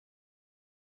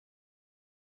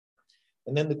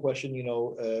 And then the question,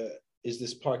 is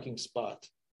this parking spot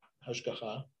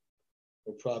Hashgaḥa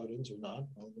or Providence or not?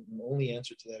 Well, the only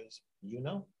answer to that is, Can you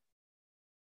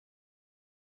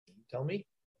tell me?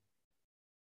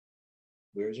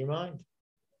 Where's your mind?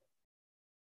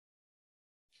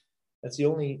 That's the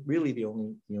only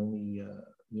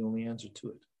answer to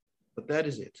it. But that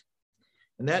is it.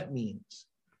 And that means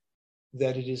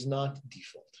that it is not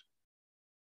default.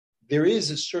 There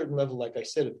is a certain level, like I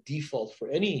said, of default for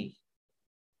any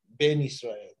Ben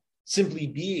Yisrael, simply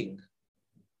being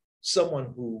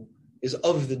someone who is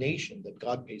of the nation that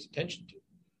God pays attention to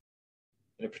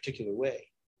in a particular way.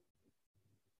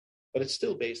 But it's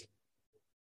still based.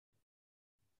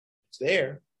 It's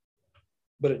there,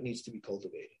 but it needs to be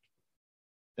cultivated.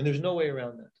 And there's no way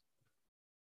around that.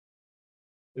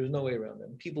 There's no way around that.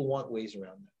 And people want ways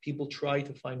around that. People try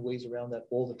to find ways around that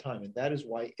all the time. And that is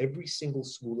why every single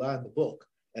segula in the book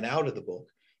and out of the book,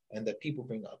 and that people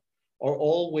bring up, are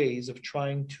all ways of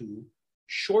trying to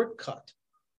shortcut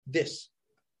this.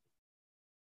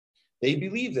 They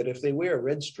believe that if they wear a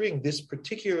red string, this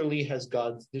particularly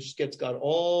this gets God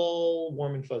all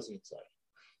warm and fuzzy inside.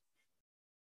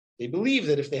 They believe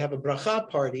that if they have a bracha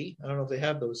party, I don't know if they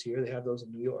have those here, they have those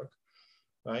in New York,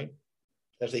 right?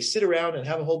 That if they sit around and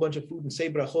have a whole bunch of food and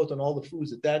say brachot on all the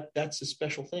foods, that's a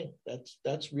special thing.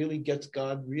 That's really gets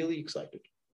God really excited.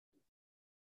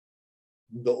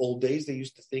 In the old days, they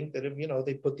used to think that if,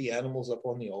 they put the animals up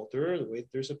on the altar the way that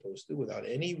they're supposed to, without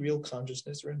any real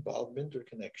consciousness or involvement or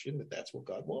connection, that's what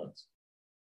God wants.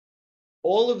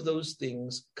 All of those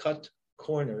things cut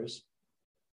corners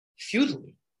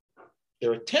futilely.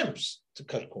 They're attempts to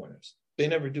cut corners. They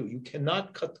never do. You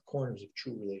cannot cut the corners of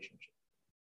true relationship.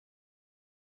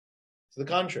 To the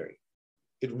contrary,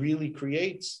 it really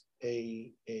creates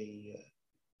an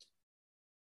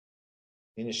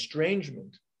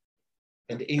estrangement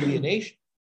and alienation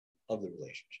of the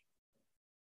relationship.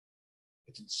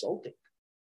 It's insulting.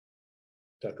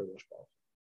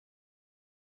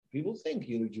 People think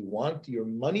you want your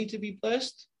money to be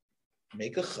blessed,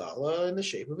 make a challah in the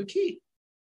shape of a key.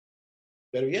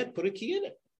 Better yet, put a key in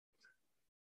it.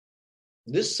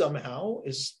 This somehow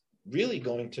is really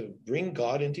going to bring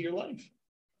God into your life.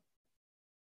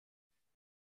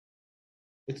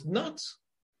 It's nuts.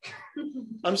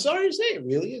 I'm sorry to say, it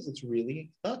really is. It's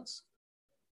really nuts.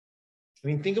 I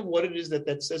mean, think of what it is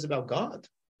that says about God.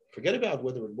 Forget about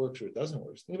whether it works or it doesn't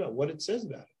work. Think about what it says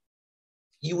about it.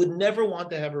 You would never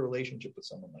want to have a relationship with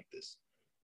someone like this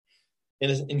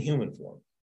in human form.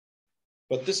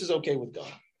 But this is okay with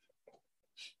God.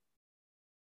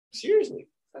 Seriously.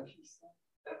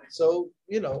 So,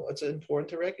 it's important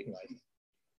to recognize it.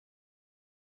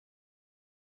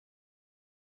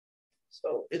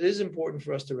 So it is important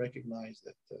for us to recognize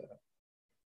that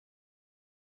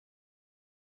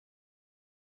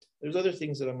there's other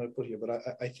things that I'm going to put here, but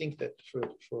I think that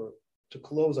to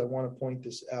close, I want to point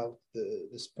this out,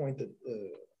 this point that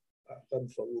Adam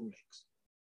Faul makes.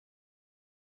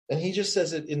 And he just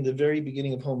says it in the very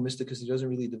beginning of Home Mystic because he doesn't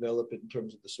really develop it in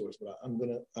terms of the source. But I'm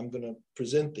gonna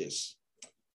present this,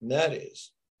 and that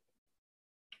is,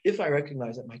 if I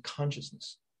recognize that my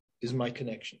consciousness is my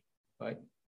connection, right?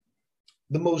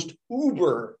 The most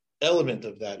uber element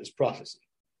of that is prophecy.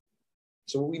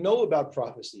 So what we know about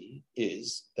prophecy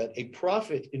is that a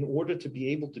prophet, in order to be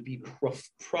able to be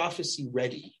prophecy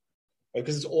ready, right?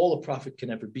 Because it's all a prophet can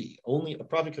ever be. A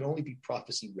prophet can only be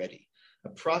prophecy ready. A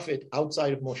prophet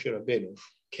outside of Moshe Rabbeinu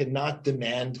cannot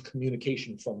demand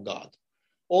communication from God.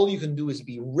 All you can do is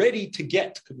be ready to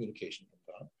get communication from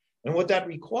God. And what that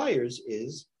requires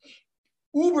is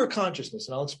uber consciousness.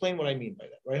 And I'll explain what I mean by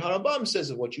that. Right? Harambam says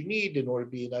that what you need in order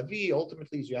to be an Navi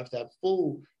ultimately is you have to have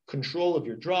full control of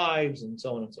your drives and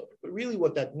so on and so forth. But really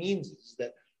what that means is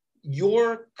that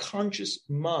your conscious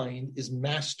mind is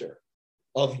master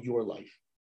of your life.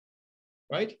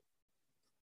 Right?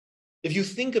 If you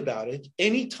think about it,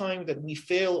 any time that we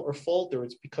fail or falter,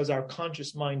 it's because our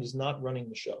conscious mind is not running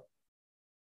the show.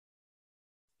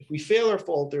 If we fail or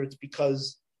falter, it's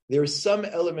because there is some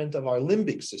element of our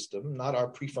limbic system, not our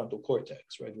prefrontal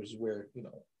cortex, right, which is where, the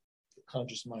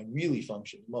conscious mind really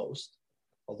functions most,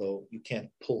 although you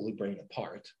can't pull the brain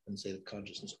apart and say that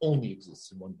consciousness only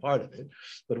exists in one part of it.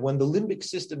 But when the limbic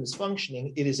system is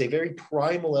functioning, it is a very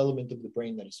primal element of the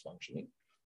brain that is functioning.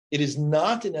 It is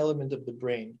not an element of the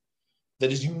brain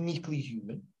that is uniquely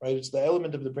human, right? It's the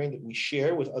element of the brain that we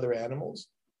share with other animals.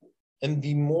 And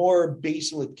the more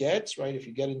basal it gets, right, if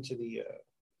you get into the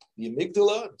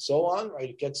amygdala and so on, right,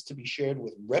 it gets to be shared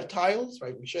with reptiles,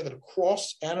 right? We share that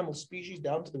across animal species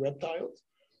down to the reptiles.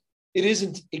 It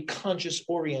isn't a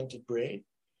conscious-oriented brain.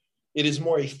 It is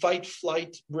more a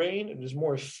fight-flight brain. It is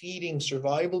more a feeding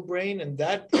survival brain. And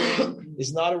that brain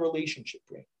is not a relationship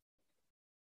brain.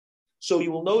 So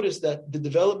you will notice that the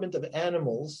development of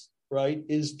animals, right,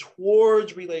 is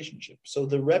towards relationship. So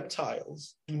the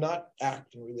reptiles do not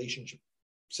act in relationship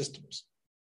systems.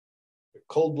 They're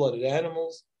cold-blooded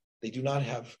animals. They do not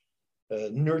have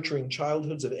nurturing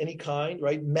childhoods of any kind,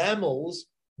 right? Mammals,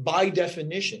 by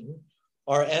definition,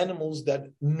 are animals that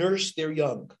nurse their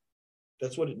young.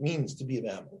 That's what it means to be a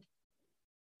mammal,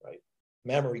 right?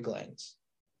 Mammary glands,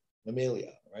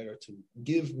 mammalia, right, are to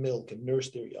give milk and nurse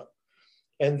their young.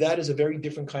 And that is a very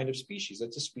different kind of species.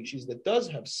 That's a species that does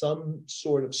have some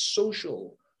sort of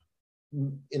social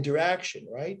interaction,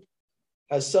 right?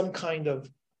 Has some kind of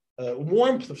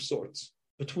warmth of sorts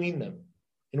between them,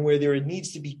 and where there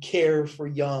needs to be care for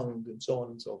young and so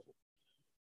on and so forth.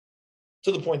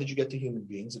 To the point that you get to human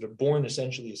beings that are born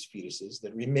essentially as fetuses,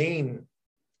 that remain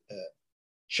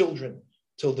children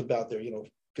till about they're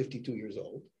 52 years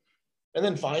old, and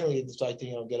then finally decide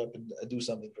to get up and do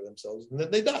something for themselves, and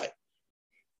then they die.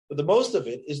 But the most of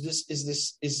it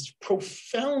is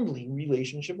profoundly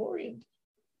relationship oriented.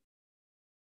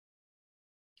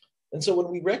 And so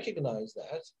when we recognize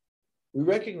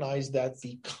that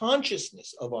the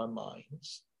consciousness of our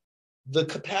minds, the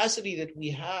capacity that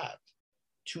we have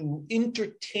to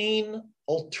entertain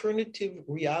alternative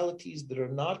realities that are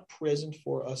not present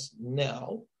for us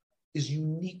now, is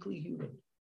uniquely human.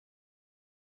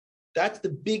 That's the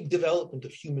big development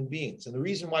of human beings. And the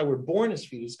reason why we're born as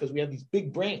fetus is because we have these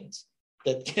big brains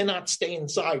that cannot stay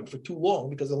inside for too long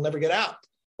because they'll never get out,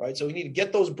 right? So we need to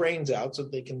get those brains out so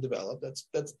that they can develop. That's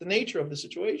the nature of the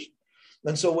situation.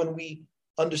 And so when we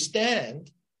understand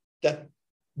that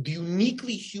the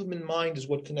uniquely human mind is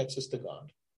what connects us to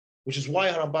God, which is why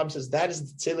Harambam says that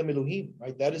is the Tselem Elohim,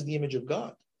 right? That is the image of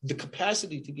God, the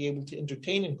capacity to be able to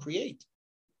entertain and create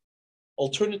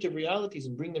alternative realities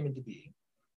and bring them into being.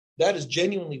 That is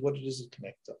genuinely what it is that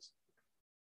connects us.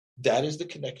 That is the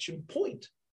connection point.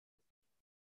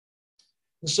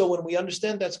 And so when we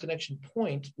understand that's connection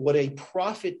point, what a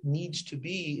prophet needs to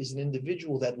be is an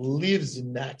individual that lives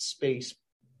in that space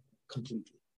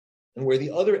completely. And where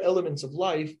the other elements of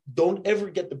life don't ever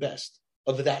get the best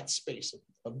of that space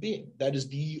of being. That is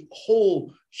the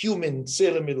whole human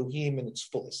Tselem Elohim in its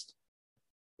fullest,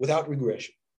 without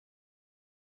regression.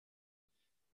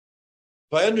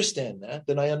 If I understand that,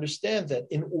 then I understand that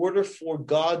in order for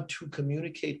God to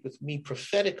communicate with me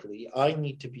prophetically, I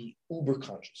need to be uber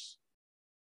conscious.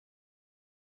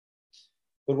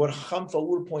 But what Chacham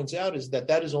Faur points out is that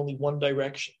that is only one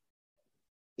direction.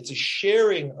 It's a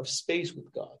sharing of space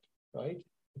with God, right?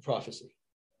 The prophecy.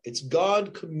 It's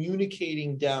God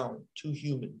communicating down to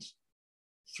humans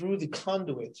through the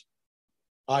conduit,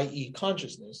 i.e.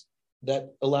 consciousness,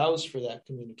 that allows for that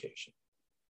communication.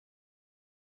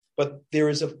 But there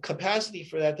is a capacity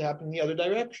for that to happen in the other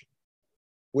direction,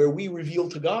 where we reveal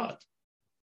to God,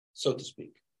 so to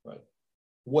speak, right?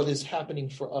 What is happening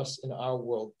for us in our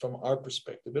world from our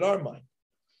perspective, in our mind.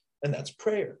 And that's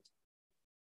prayer.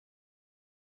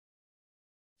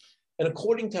 And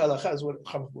according to halakha, is what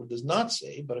Chacham does not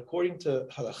say, but according to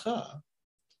halakha,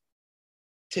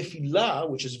 tefillah,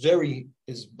 which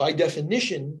is by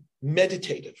definition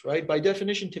meditative, right? By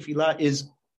definition, tefillah is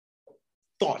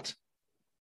thought.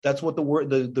 That's what the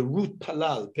word, the root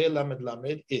palal, pe lamed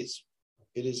lamed, is.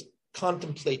 It is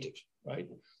contemplative, right?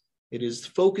 It is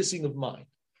focusing of mind.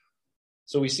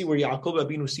 So we see where Yaakov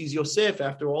Abinu sees Yosef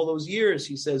after all those years.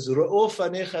 He says, "Ra'o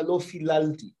fanecha lo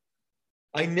filalti."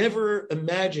 I never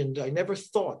imagined, I never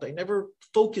thought, I never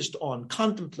focused on,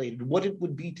 contemplated what it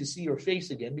would be to see your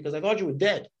face again because I thought you were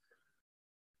dead.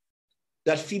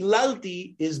 That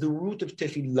filalti is the root of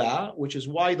tefillah, which is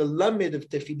why the lamed of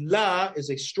tefillah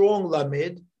is a strong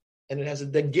lamed, and it has a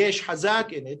dagesh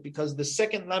hazak in it because the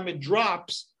second lamed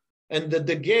drops and the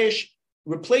dagesh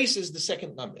replaces the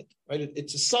second lamed, right?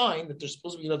 It's a sign that there's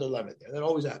supposed to be another lamed there. That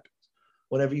always happens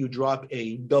whenever you drop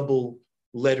a double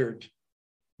lettered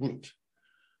root.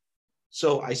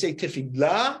 So I say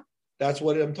tefillah, that's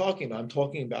what I'm talking about. I'm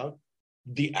talking about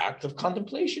the act of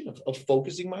contemplation, of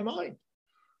focusing my mind.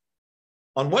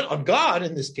 On what? On God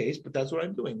in this case, but that's what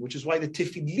I'm doing, which is why the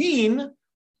tefillin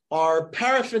are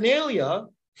paraphernalia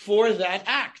for that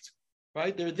act,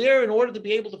 right? They're there in order to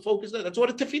be able to focus that. That's what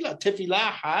a tefillah.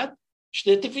 Tefillah had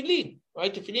shte tefillin,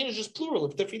 right? Tefillin is just plural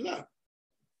of tefillah.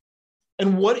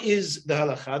 And what is the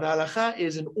halakha? The halakha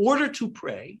is in order to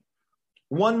pray,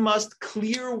 one must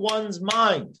clear one's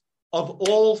mind of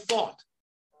all thought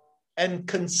and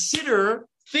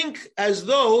think as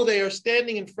though they are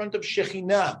standing in front of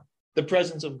Shekhinah, the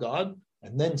presence of God,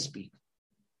 and then speak.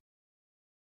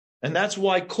 And that's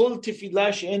why kol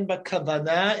tefillah she'en ba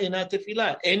kavana ena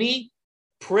tefillah. Any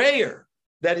prayer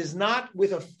that is not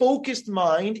with a focused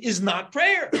mind is not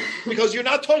prayer, because you're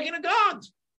not talking to God.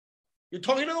 You're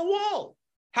talking to the wall.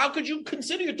 How could you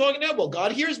consider you're talking to God? Well,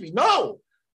 God hears me. No,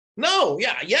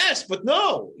 yes, but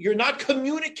no. You're not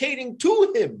communicating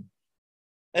to him.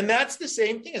 And that's the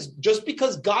same thing as just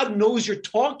because God knows you're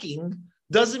talking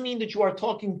doesn't mean that you are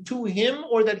talking to him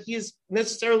or that he is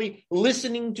necessarily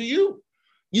listening to you.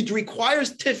 It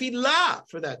requires tefillah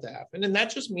for that to happen. And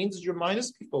that just means that your mind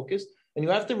is focused and you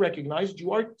have to recognize that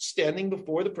you are standing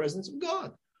before the presence of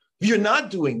God. If you're not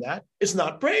doing that, it's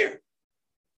not prayer.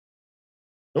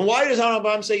 And why does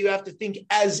Harambam say you have to think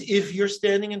as if you're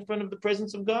standing in front of the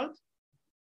presence of God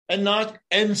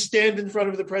and stand in front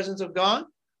of the presence of God?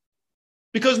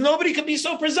 Because nobody can be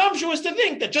so presumptuous to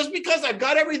think that just because I've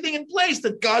got everything in place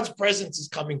that God's presence is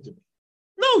coming to me.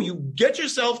 No, you get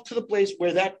yourself to the place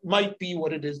where that might be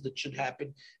what it is that should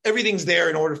happen. Everything's there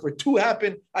in order for it to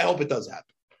happen. I hope it does happen.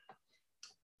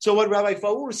 So what Rabbi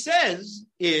Faur says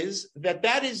is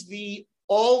that is the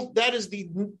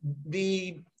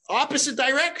the opposite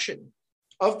direction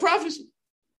of prophecy.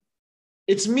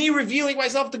 It's me revealing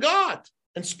myself to God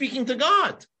and speaking to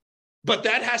God. But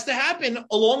that has to happen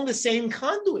along the same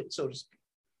conduit, so to speak.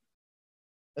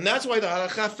 And that's why the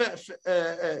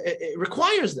Hashgaḥa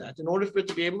requires that in order for it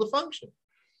to be able to function.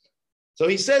 So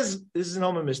he says, this is an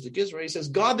Homo Mysticus, right? He says,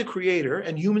 God the creator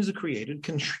and humans the created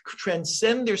can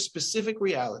transcend their specific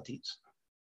realities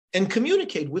and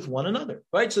communicate with one another,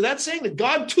 right? So that's saying that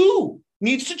God too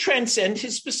needs to transcend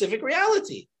his specific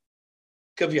reality.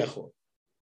 Kavyachol.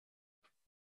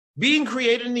 Being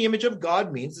created in the image of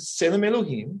God means, it's Tselem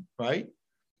Elohim, right?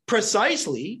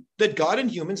 Precisely that God and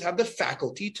humans have the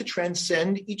faculty to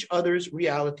transcend each other's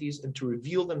realities and to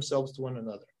reveal themselves to one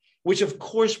another, which of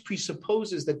course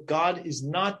presupposes that God is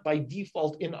not by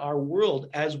default in our world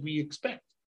as we expect.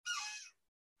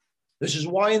 This is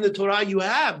why in the Torah you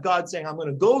have God saying, I'm going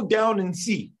to go down and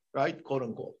see, right? Quote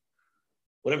unquote.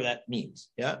 Whatever that means,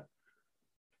 yeah?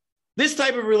 This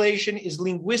type of relation is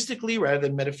linguistically rather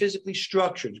than metaphysically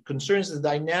structured. It concerns the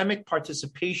dynamic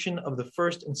participation of the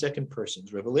first and second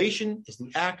persons. Revelation is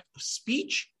the act of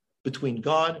speech between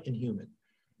God and human.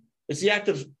 It's the act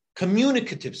of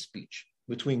communicative speech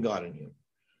between God and human.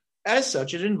 As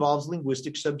such, it involves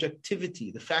linguistic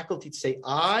subjectivity, the faculty to say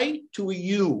I to a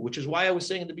you, which is why I was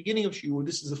saying at the beginning of Shiur,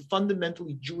 this is a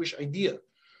fundamentally Jewish idea,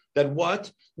 that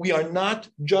what? We are not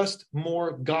just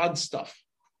more God stuff.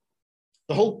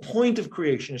 The whole point of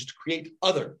creation is to create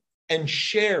other and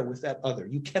share with that other.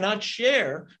 You cannot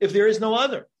share if there is no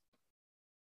other.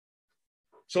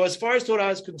 So as far as Torah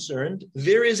is concerned,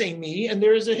 there is a me and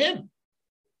there is a him.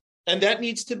 And that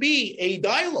needs to be a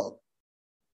dialogue.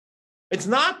 It's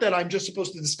not that I'm just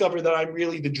supposed to discover that I'm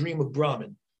really the dream of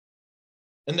Brahman.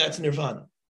 And that's nirvana.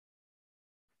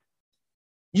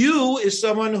 You is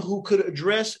someone who could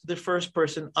address the first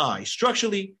person I.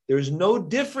 Structurally, there is no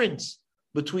difference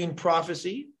between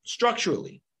prophecy,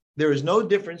 structurally. There is no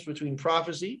difference between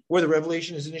prophecy, where the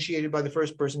revelation is initiated by the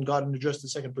first person God and addressed to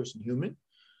the second person human,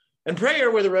 and prayer,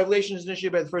 where the revelation is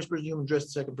initiated by the first person human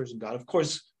addressed to the second person God. Of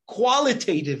course,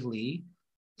 qualitatively,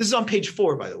 this is on page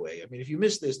 4, by the way. I mean, if you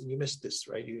missed this, then you missed this,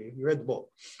 right? You read the book.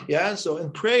 Yeah, so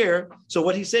in prayer, so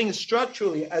what he's saying is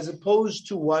structurally as opposed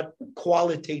to what?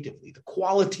 Qualitatively. The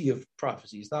quality of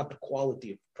prophecy is not the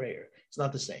quality of prayer. It's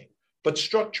not the same. But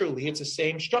structurally, it's the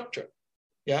same structure.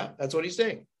 Yeah, that's what he's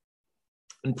saying.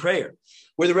 In prayer,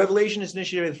 where the revelation is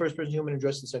initiated by the first person human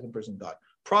addressed to the second person God.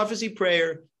 Prophecy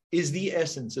prayer is the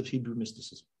essence of Hebrew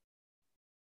mysticism.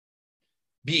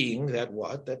 Being that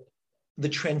what? That the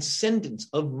transcendence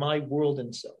of my world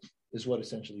and self is what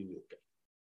essentially we look at.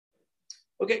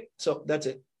 Okay, so that's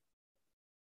it.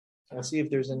 I'll see if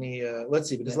there's any, let's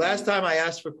see, because last time I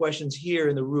asked for questions here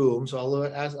in the room, so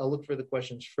I'll look for the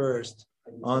questions first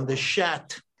on the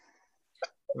chat.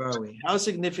 Where are we? How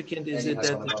significant is it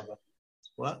that...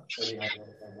 What?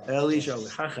 Elisha,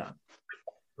 Hashgaḥa.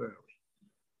 Where are we?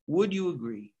 Would you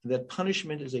agree that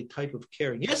punishment is a type of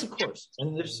caring? Yes, of course.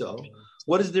 And if so,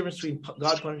 what is the difference between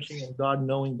God punishing and God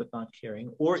knowing but not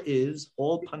caring? Or is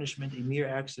all punishment a mere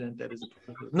accident that is a...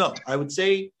 No, I would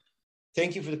say,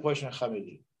 thank you for the question,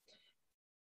 Hamidi.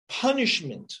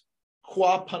 Punishment,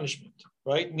 qua punishment,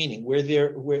 right? Meaning where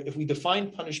if we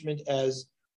define punishment as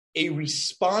a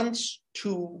response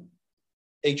to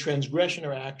a transgression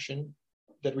or action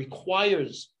that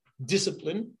requires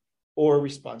discipline or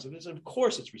responsiveness, of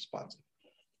course it's responsive.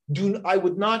 I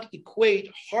would not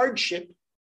equate hardship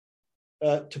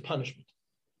to punishment.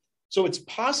 So it's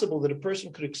possible that a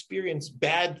person could experience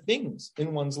bad things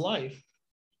in one's life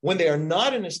when they are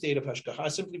not in a state of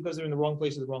Hashgaḥa simply because they're in the wrong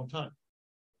place at the wrong time.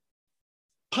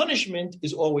 Punishment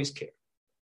is always care,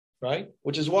 right?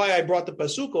 Which is why I brought the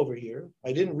pasuk over here.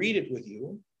 I didn't read it with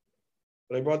you,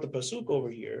 but I brought the pasuk over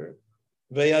here.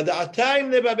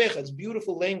 It's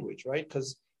beautiful language, right?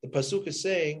 Because the pasuk is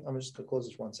saying, I'm just going to close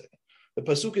this 1 second. The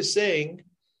pasuk is saying,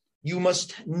 you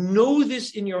must know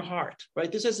this in your heart,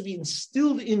 right? This has to be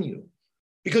instilled in you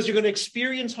because you're going to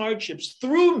experience hardships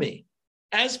through me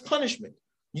as punishment.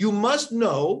 You must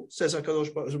know, says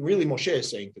HaKadosh Baruch Hu, really Moshe is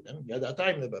saying to them, then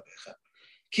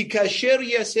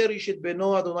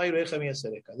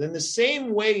the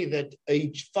same way that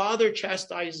a father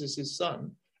chastises his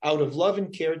son out of love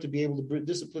and care to be able to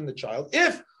discipline the child,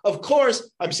 if, of course,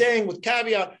 I'm saying with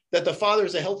caveat that the father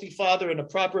is a healthy father and a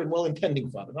proper and well-intending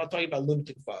father. I'm not talking about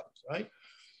lunatic fathers, right?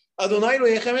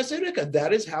 That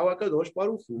is how HaKadosh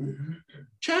Baruch Hu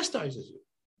chastises you.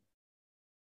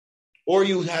 Or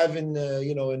you have in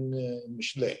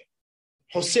Mishlei,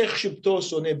 Hosech shibto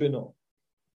soneh beno.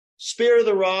 Spare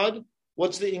the rod.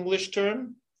 What's the English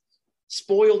term?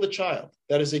 Spoil the child.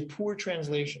 That is a poor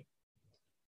translation.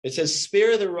 It says,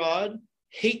 spare the rod,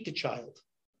 hate the child.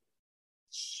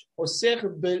 You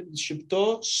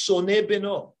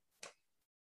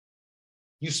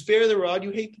spare the rod,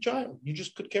 you hate the child. You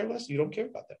just could care less. You don't care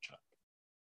about that child.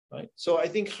 Right? So I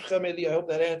think, I hope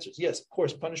that answers. Yes, of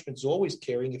course, punishment is always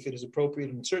caring if it is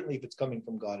appropriate, and certainly if it's coming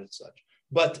from God as such.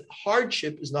 But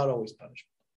hardship is not always punishment.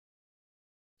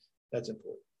 That's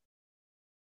important.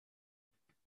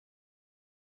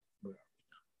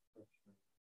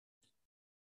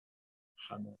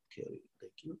 Thank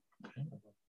you. Okay.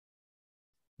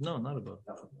 No, not above.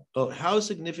 Oh, how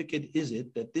significant is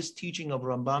it that this teaching of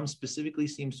Rambam specifically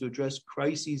seems to address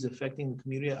crises affecting the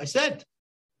community? I said,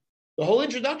 the whole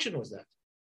introduction was that.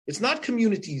 It's not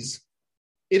communities.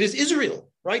 It is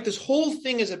Israel, right? This whole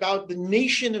thing is about the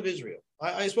nation of Israel.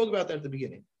 I spoke about that at the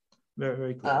beginning. Very,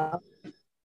 very clear.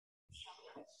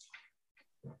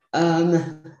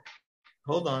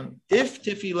 Hold on. If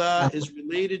tefillah is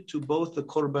related to both the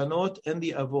korbanot and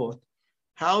the avot,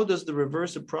 how does the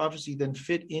reverse of prophecy then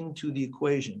fit into the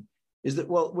equation? Is that,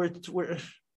 well,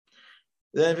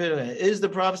 is the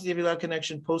prophecy tefillah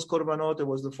connection post korbanot, or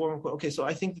was the form of, okay, so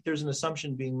I think that there's an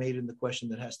assumption being made in the question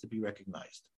that has to be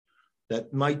recognized.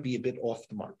 That might be a bit off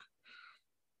the mark.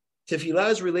 Tefillah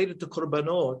is related to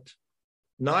korbanot,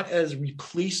 not as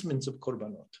replacements of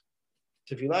korbanot.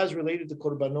 Tefillah is related to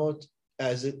korbanot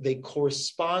as they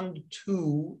correspond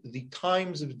to the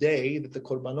times of day that the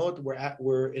korbanot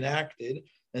were enacted,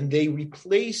 and they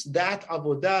replace that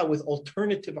avodah with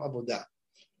alternative avodah,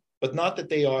 but not that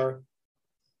they are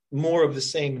more of the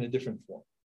same in a different form.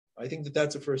 I think that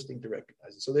that's the first thing to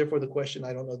recognize. So therefore the question,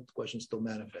 I don't know if the question still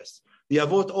manifests. The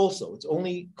avot also, it's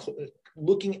only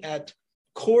looking at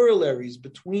corollaries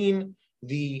between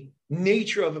the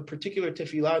nature of a particular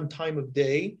tefillah and time of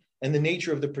day and the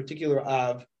nature of the particular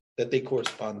av that they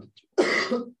corresponded to.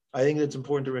 I think it's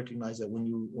important to recognize that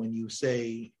when you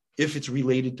say if it's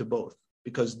related to both,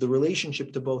 because the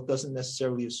relationship to both doesn't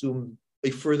necessarily assume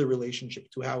a further relationship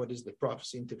to how it is that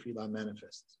prophecy in tefillah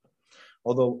manifests.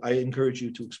 Although I encourage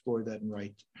you to explore that and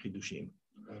write chidushim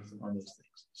on these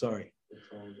things. Sorry.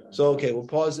 So okay, we'll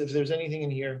pause if there's anything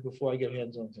in here before I get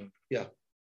hands on things. Yeah.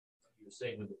 You were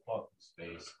saying with the parking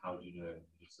space, how do you know?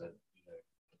 You said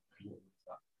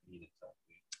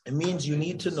it means you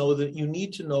need to know that you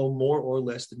need to know more or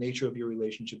less the nature of your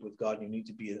relationship with God, and you need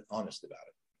to be honest about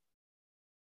it.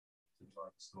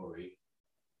 Story.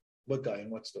 What guy and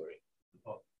what story?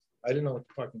 I didn't know what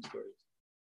the parking story is.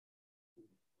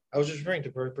 I was just referring to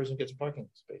a person who gets a parking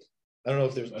space. I don't know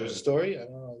if there's a story. I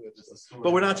don't know.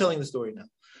 But we're not telling the story now.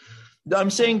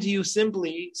 I'm saying to you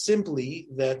simply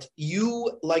that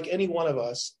you, like any one of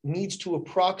us, needs to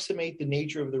approximate the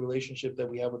nature of the relationship that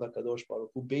we have with HaKadosh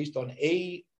Baruch Hu based on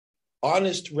a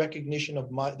honest recognition of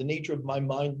the nature of my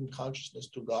mind and consciousness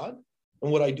to God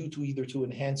and what I do to either to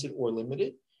enhance it or limit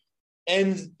it.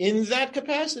 And in that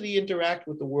capacity, interact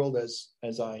with the world as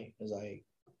is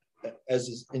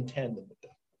in tandem with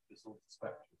that.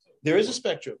 There is a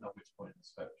spectrum. At which point in the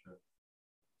spectrum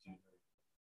do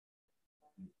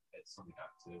you get something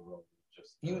active or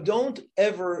just you don't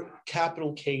ever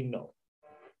capital K no.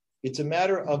 It's a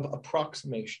matter of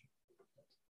approximation.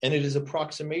 And it is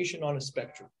approximation on a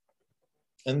spectrum.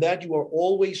 And that you are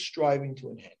always striving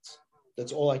to enhance.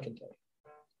 That's all I can tell you.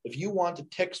 If you want a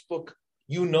textbook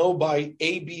by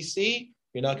ABC,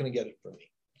 you're not going to get it from me.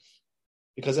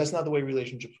 Because that's not the way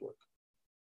relationships work.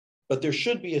 But there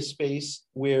should be a space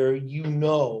where you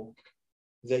know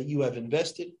that you have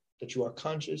invested, that you are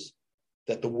conscious,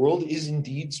 that the world is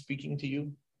indeed speaking to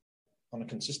you on a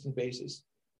consistent basis.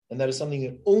 And that is something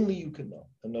that only you can know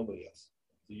and nobody else.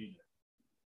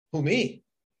 Who, me?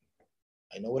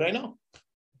 I know what I know.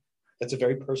 That's a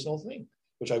very personal thing,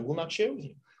 which I will not share with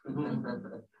you.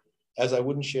 As I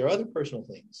wouldn't share other personal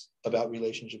things about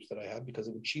relationships that I have because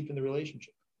it would cheapen the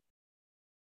relationship.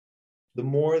 The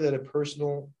more that a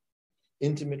personal,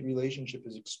 intimate relationship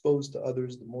is exposed to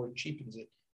others, the more it cheapens it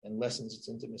and lessens its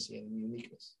intimacy and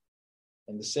uniqueness.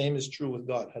 And the same is true with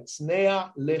God.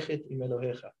 Hatzneah lechet im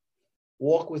Elohecha.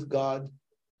 Walk with God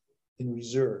in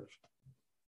reserve.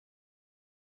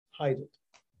 Hide it.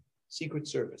 Secret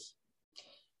service.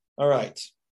 All right.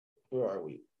 Where are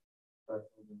we?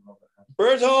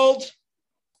 Berthold.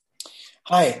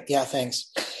 Hi. Yeah,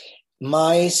 thanks.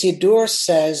 My Siddur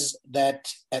says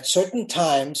that at certain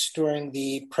times during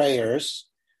the prayers,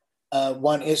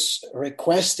 one is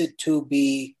requested to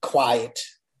be quiet.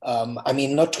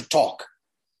 Not to talk.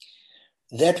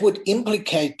 That would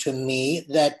implicate to me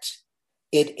that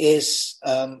it is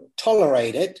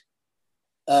tolerated,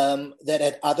 that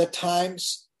at other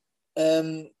times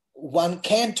one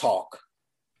can talk.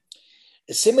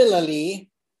 Similarly,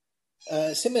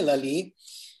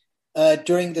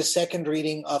 during the second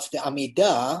reading of the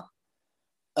Amidah,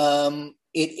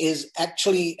 it is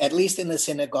actually, at least in the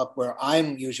synagogue where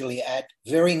I'm usually at,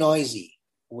 very noisy,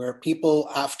 where people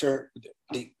after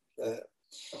the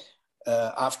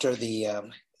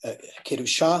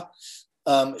Kedusha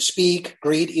speak,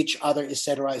 greet each other,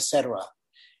 etc., etc.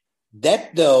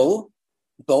 That, though,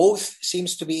 both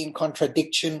seems to be in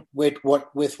contradiction with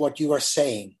what you are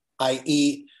saying,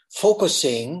 i.e.,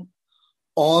 focusing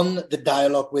on the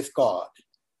dialogue with God.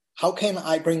 How can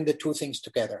I bring the two things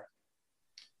together?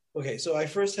 Okay, so I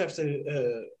first have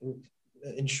to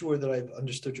ensure that I've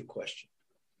understood your question.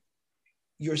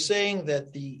 You're saying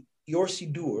that your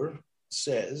Siddur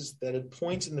says that at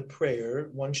points in the prayer,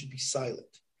 one should be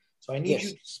silent. So I need you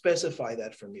to specify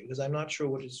that for me, because I'm not sure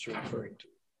what it's referring to.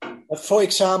 For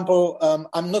example,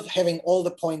 I'm not having all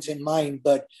the points in mind,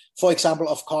 but for example,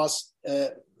 of course,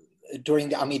 during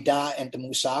the Amidah and the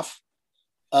Musaf,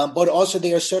 but also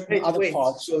there are certain other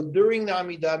parts. So during the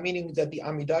Amidah, meaning that the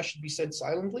Amidah should be said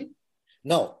silently?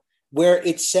 No, where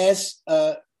it says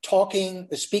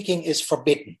speaking is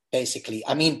forbidden, basically.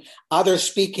 I mean, other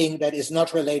speaking that is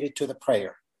not related to the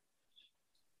prayer.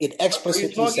 It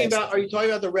explicitly says. Are you talking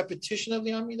about the repetition of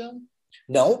the Amidah?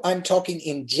 No, I'm talking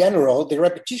in general. The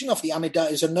repetition of the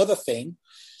Amidah is another thing.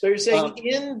 So you're saying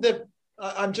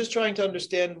I'm just trying to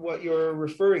understand what you're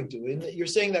referring to. You're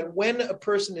saying that when a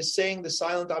person is saying the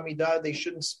silent Amidah, they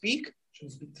shouldn't speak?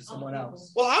 Shouldn't speak to someone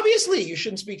else. Well, obviously, you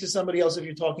shouldn't speak to somebody else if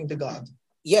you're talking to God.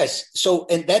 Yes. So,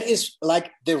 and that is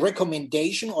like the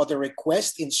recommendation or the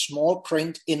request in small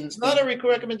print. It's not a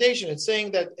recommendation. It's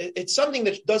saying that it's something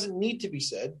that doesn't need to be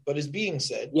said, but is being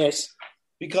said. Yes.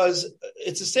 Because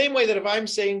it's the same way that if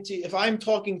I'm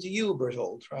talking to you,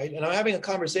 Berthold, right, and I'm having a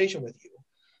conversation with you,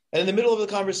 and in the middle of the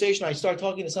conversation, I start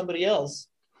talking to somebody else,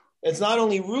 it's not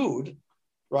only rude,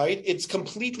 right, it's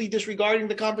completely disregarding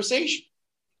the conversation.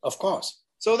 Of course.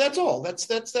 So that's all. That's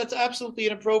absolutely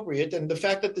inappropriate. And the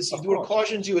fact that the Siddur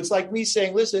cautions you, it's like me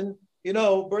saying, listen,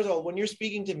 Berthold, when you're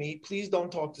speaking to me, please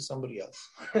don't talk to somebody else.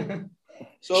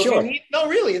 So sure.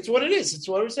 Really, it's what it is. It's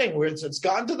what we're saying. Where it's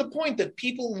gotten to the point that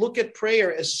people look at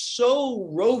prayer as so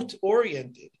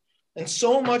rote-oriented and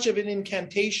so much of an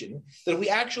incantation that we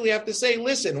actually have to say,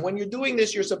 listen, when you're doing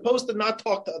this, you're supposed to not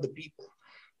talk to other people,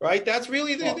 right? That's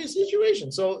really the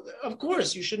situation. So, of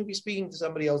course, you shouldn't be speaking to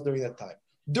somebody else during that time.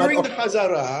 During the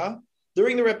Hazara,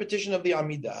 during the repetition of the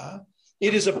Amidah,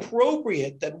 it is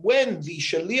appropriate that when the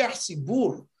Shaliach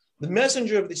Sibur, the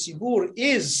messenger of the Tzibur,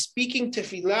 is speaking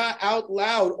tefillah out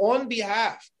loud on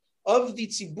behalf of the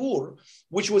Tzibur,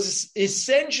 which was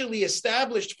essentially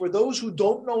established for those who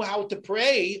don't know how to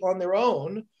pray on their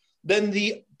own, then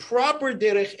the proper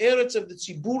derech eretz of the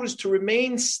Tzibur is to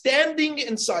remain standing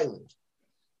and silent.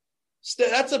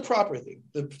 That's a proper thing.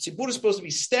 The Tzibur is supposed to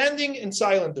be standing and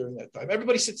silent during that time.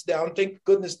 Everybody sits down. Thank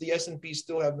goodness the S&P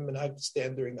still have them and have to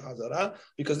stand during the Hazara,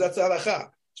 because that's the halakha.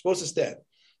 You're supposed to stand.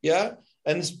 Yeah?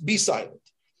 And be silent.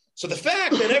 So the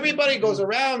fact that everybody goes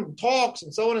around and talks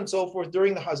and so on and so forth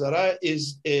during the Hazara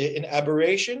is an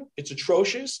aberration. It's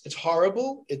atrocious. It's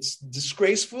horrible. It's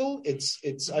disgraceful.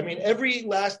 It's every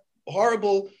last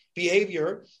horrible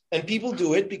behavior, and people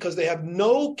do it because they have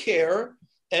no care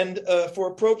and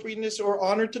for appropriateness or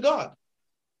honor to God.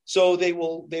 So they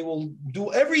will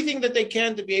do everything that they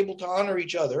can to be able to honor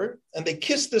each other, and they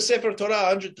kiss the Sefer Torah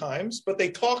 100 times, but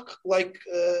they talk like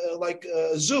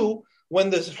a zoo when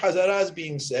the Hazara is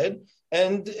being said,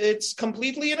 and it's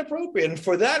completely inappropriate. And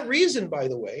for that reason, by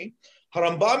the way,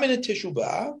 Harambam in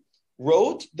Teshuvah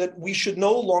wrote that we should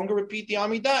no longer repeat the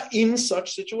Amidah in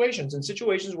such situations, in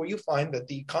situations where you find that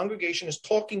the congregation is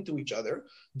talking to each other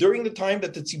during the time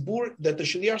that the Tzibur, that the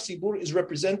Shaliach Tzibur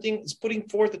is putting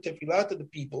forth the tefillah to the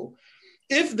people.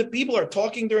 If the people are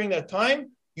talking during that time,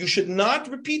 you should not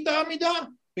repeat the Amidah,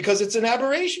 because it's an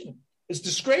aberration. It's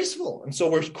disgraceful. And so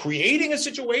we're creating a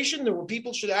situation where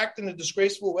people should act in a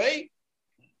disgraceful way.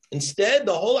 Instead,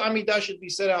 the whole Amidah should be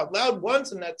said out loud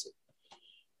once, and that's it.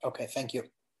 Okay, thank you.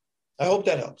 I hope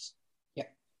that helps. Yeah.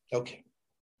 Okay.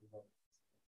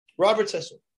 Robert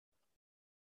says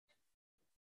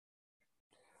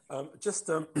so. Just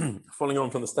following on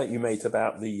from the statement you made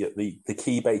about the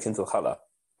key bait into the challah.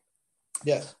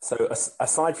 Yes. So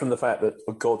aside from the fact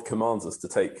that God commands us to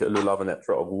take lulav and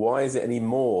etrog, why is it any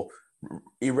more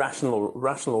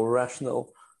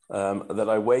rational that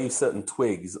I wave certain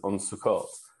twigs on Sukkot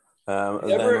and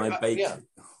then I bake? Yeah.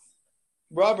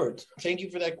 Robert, thank you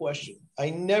for that question. I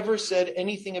never said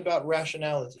anything about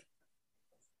rationality.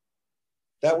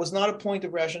 That was not a point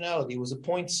of rationality. It was a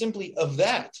point simply of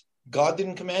that. God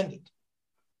didn't command it.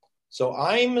 So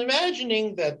I'm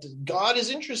imagining that God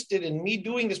is interested in me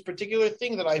doing this particular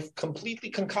thing that I've completely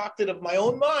concocted of my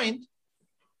own mind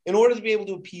in order to be able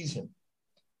to appease him.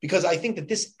 Because I think that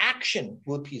this action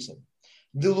will appease him.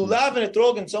 The lulav and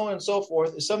etrog and so on and so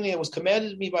forth is something that was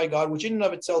commanded me by God, which in and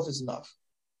of itself is enough.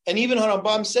 And even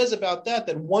Harambam says about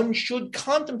that one should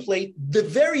contemplate the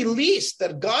very least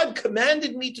that God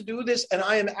commanded me to do this, and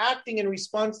I am acting in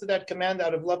response to that command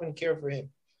out of love and care for him.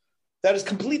 That is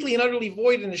completely and utterly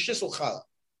void in the Shisel Chala.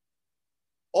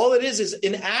 All it is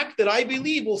an act that I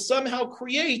believe will somehow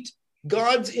create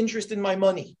God's interest in my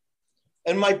money.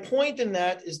 And my point in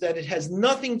that is that it has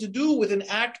nothing to do with an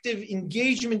active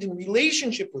engagement in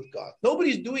relationship with God.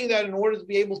 Nobody's doing that in order to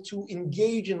be able to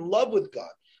engage in love with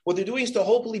God. What they're doing is to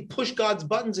hopefully push God's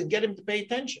buttons and get him to pay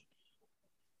attention,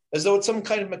 as though it's some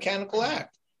kind of mechanical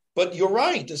act. But you're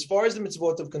right, as far as the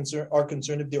mitzvot are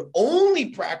concerned, if they're only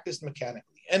practiced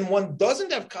mechanically, and one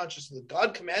doesn't have consciousness that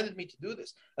God commanded me to do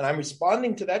this, and I'm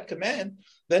responding to that command,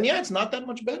 then yeah, it's not that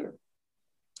much better.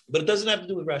 But it doesn't have to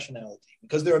do with rationality,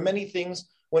 because there are many things.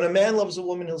 When a man loves a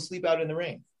woman, he'll sleep out in the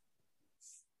rain,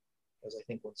 as I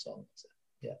think one song said.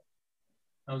 Yeah.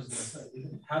 I was going to say,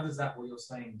 how does that, what you're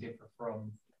saying, differ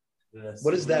from the...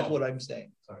 What is that, what I'm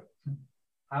saying? Sorry.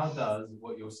 How does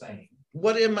what you're saying...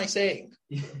 What am I saying?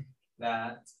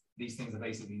 That these things are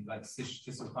basically like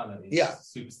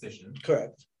superstition.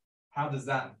 Correct. How does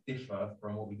that differ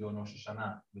from what we do on Rosh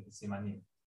Hashanah with the Simanim?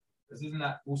 Because isn't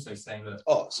that also saying that...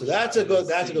 Oh, so that's a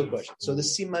good question. So the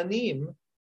Simanim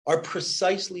are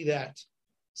precisely that.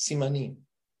 Simanim.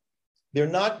 They're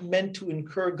not meant to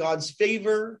incur God's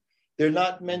favor. They're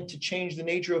not meant to change the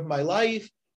nature of my life.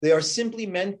 They are simply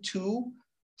meant to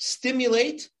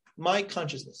stimulate my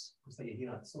consciousness.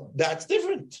 That's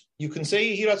different. You can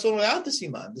say Yehiratzon without the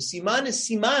Siman. The Siman is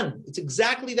Siman. It's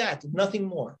exactly that, nothing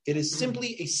more. It is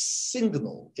simply a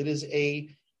signal. It is a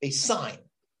sign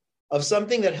of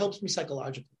something that helps me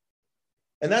psychologically.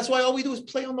 And that's why all we do is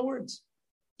play on the words.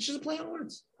 It's just a play on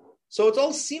words. So it's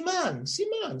all Siman.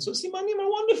 So Simanim are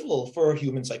wonderful for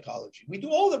human psychology. We do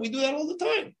all that. We do that all the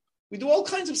time. We do all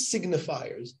kinds of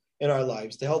signifiers in our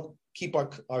lives to help keep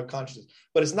our consciousness.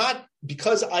 But it's not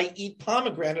because I eat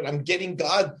pomegranate, I'm getting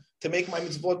God to make my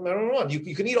mitzvot.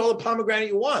 You can eat all the pomegranate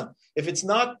you want. If it's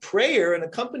not prayer and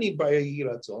accompanied by a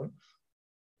yiratzon,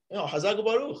 Hazak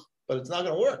Baruch, but it's not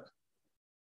going to work.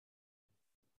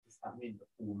 Does that mean that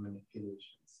all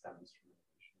manipulation stems from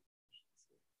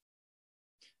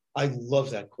I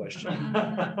love that question.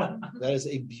 That is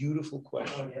a beautiful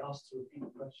question.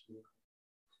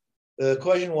 The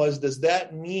question was, does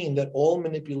that mean that all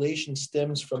manipulation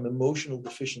stems from emotional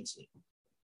deficiency?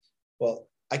 Well,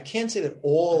 I can't say that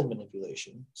all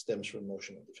manipulation stems from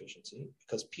emotional deficiency,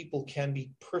 because people can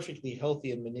be perfectly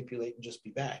healthy and manipulate and just be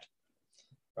bad,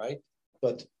 right?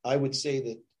 But I would say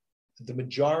that the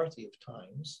majority of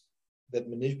times that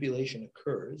manipulation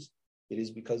occurs, it is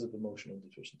because of emotional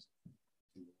deficiency.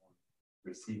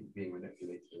 Receive being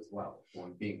manipulated as well,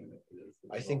 one being manipulated.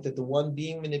 I think that the one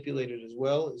being manipulated as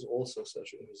well is also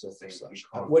such a result of such.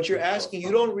 What you're asking,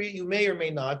 you may or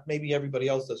may not, maybe everybody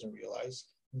else doesn't realize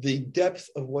the depth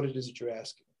of what it is that you're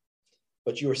asking.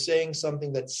 But you're saying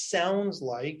something that sounds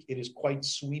like it is quite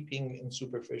sweeping and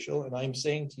superficial, and I'm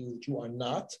saying to you that you are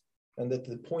not, and that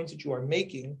the points that you are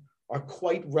making are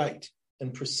quite right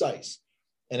and precise.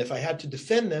 And if I had to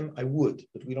defend them, I would,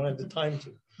 but we don't have the time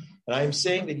to. And I am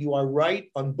saying that you are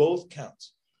right on both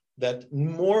counts, that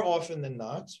more often than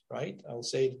not, right, I will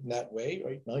say it in that way,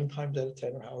 right, 9 times out of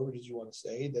 10, or however it is you want to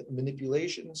say, that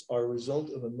manipulations are a result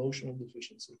of emotional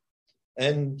deficiency.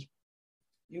 And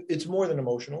it's more than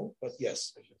emotional, but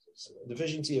yes,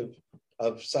 deficiency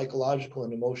of psychological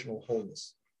and emotional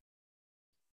wholeness.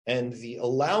 And the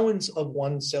allowance of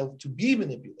oneself to be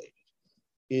manipulated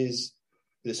is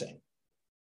the same.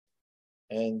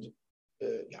 And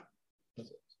yeah,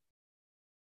 that's it.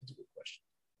 That's a good question.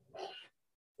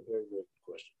 A very, very good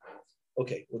question.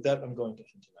 Okay, with that, I'm going to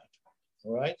end tonight.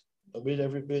 All right? I'll bid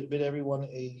everyone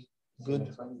a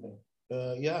good,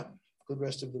 good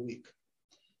rest of the week.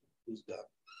 Please God.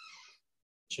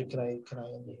 Can I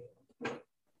end the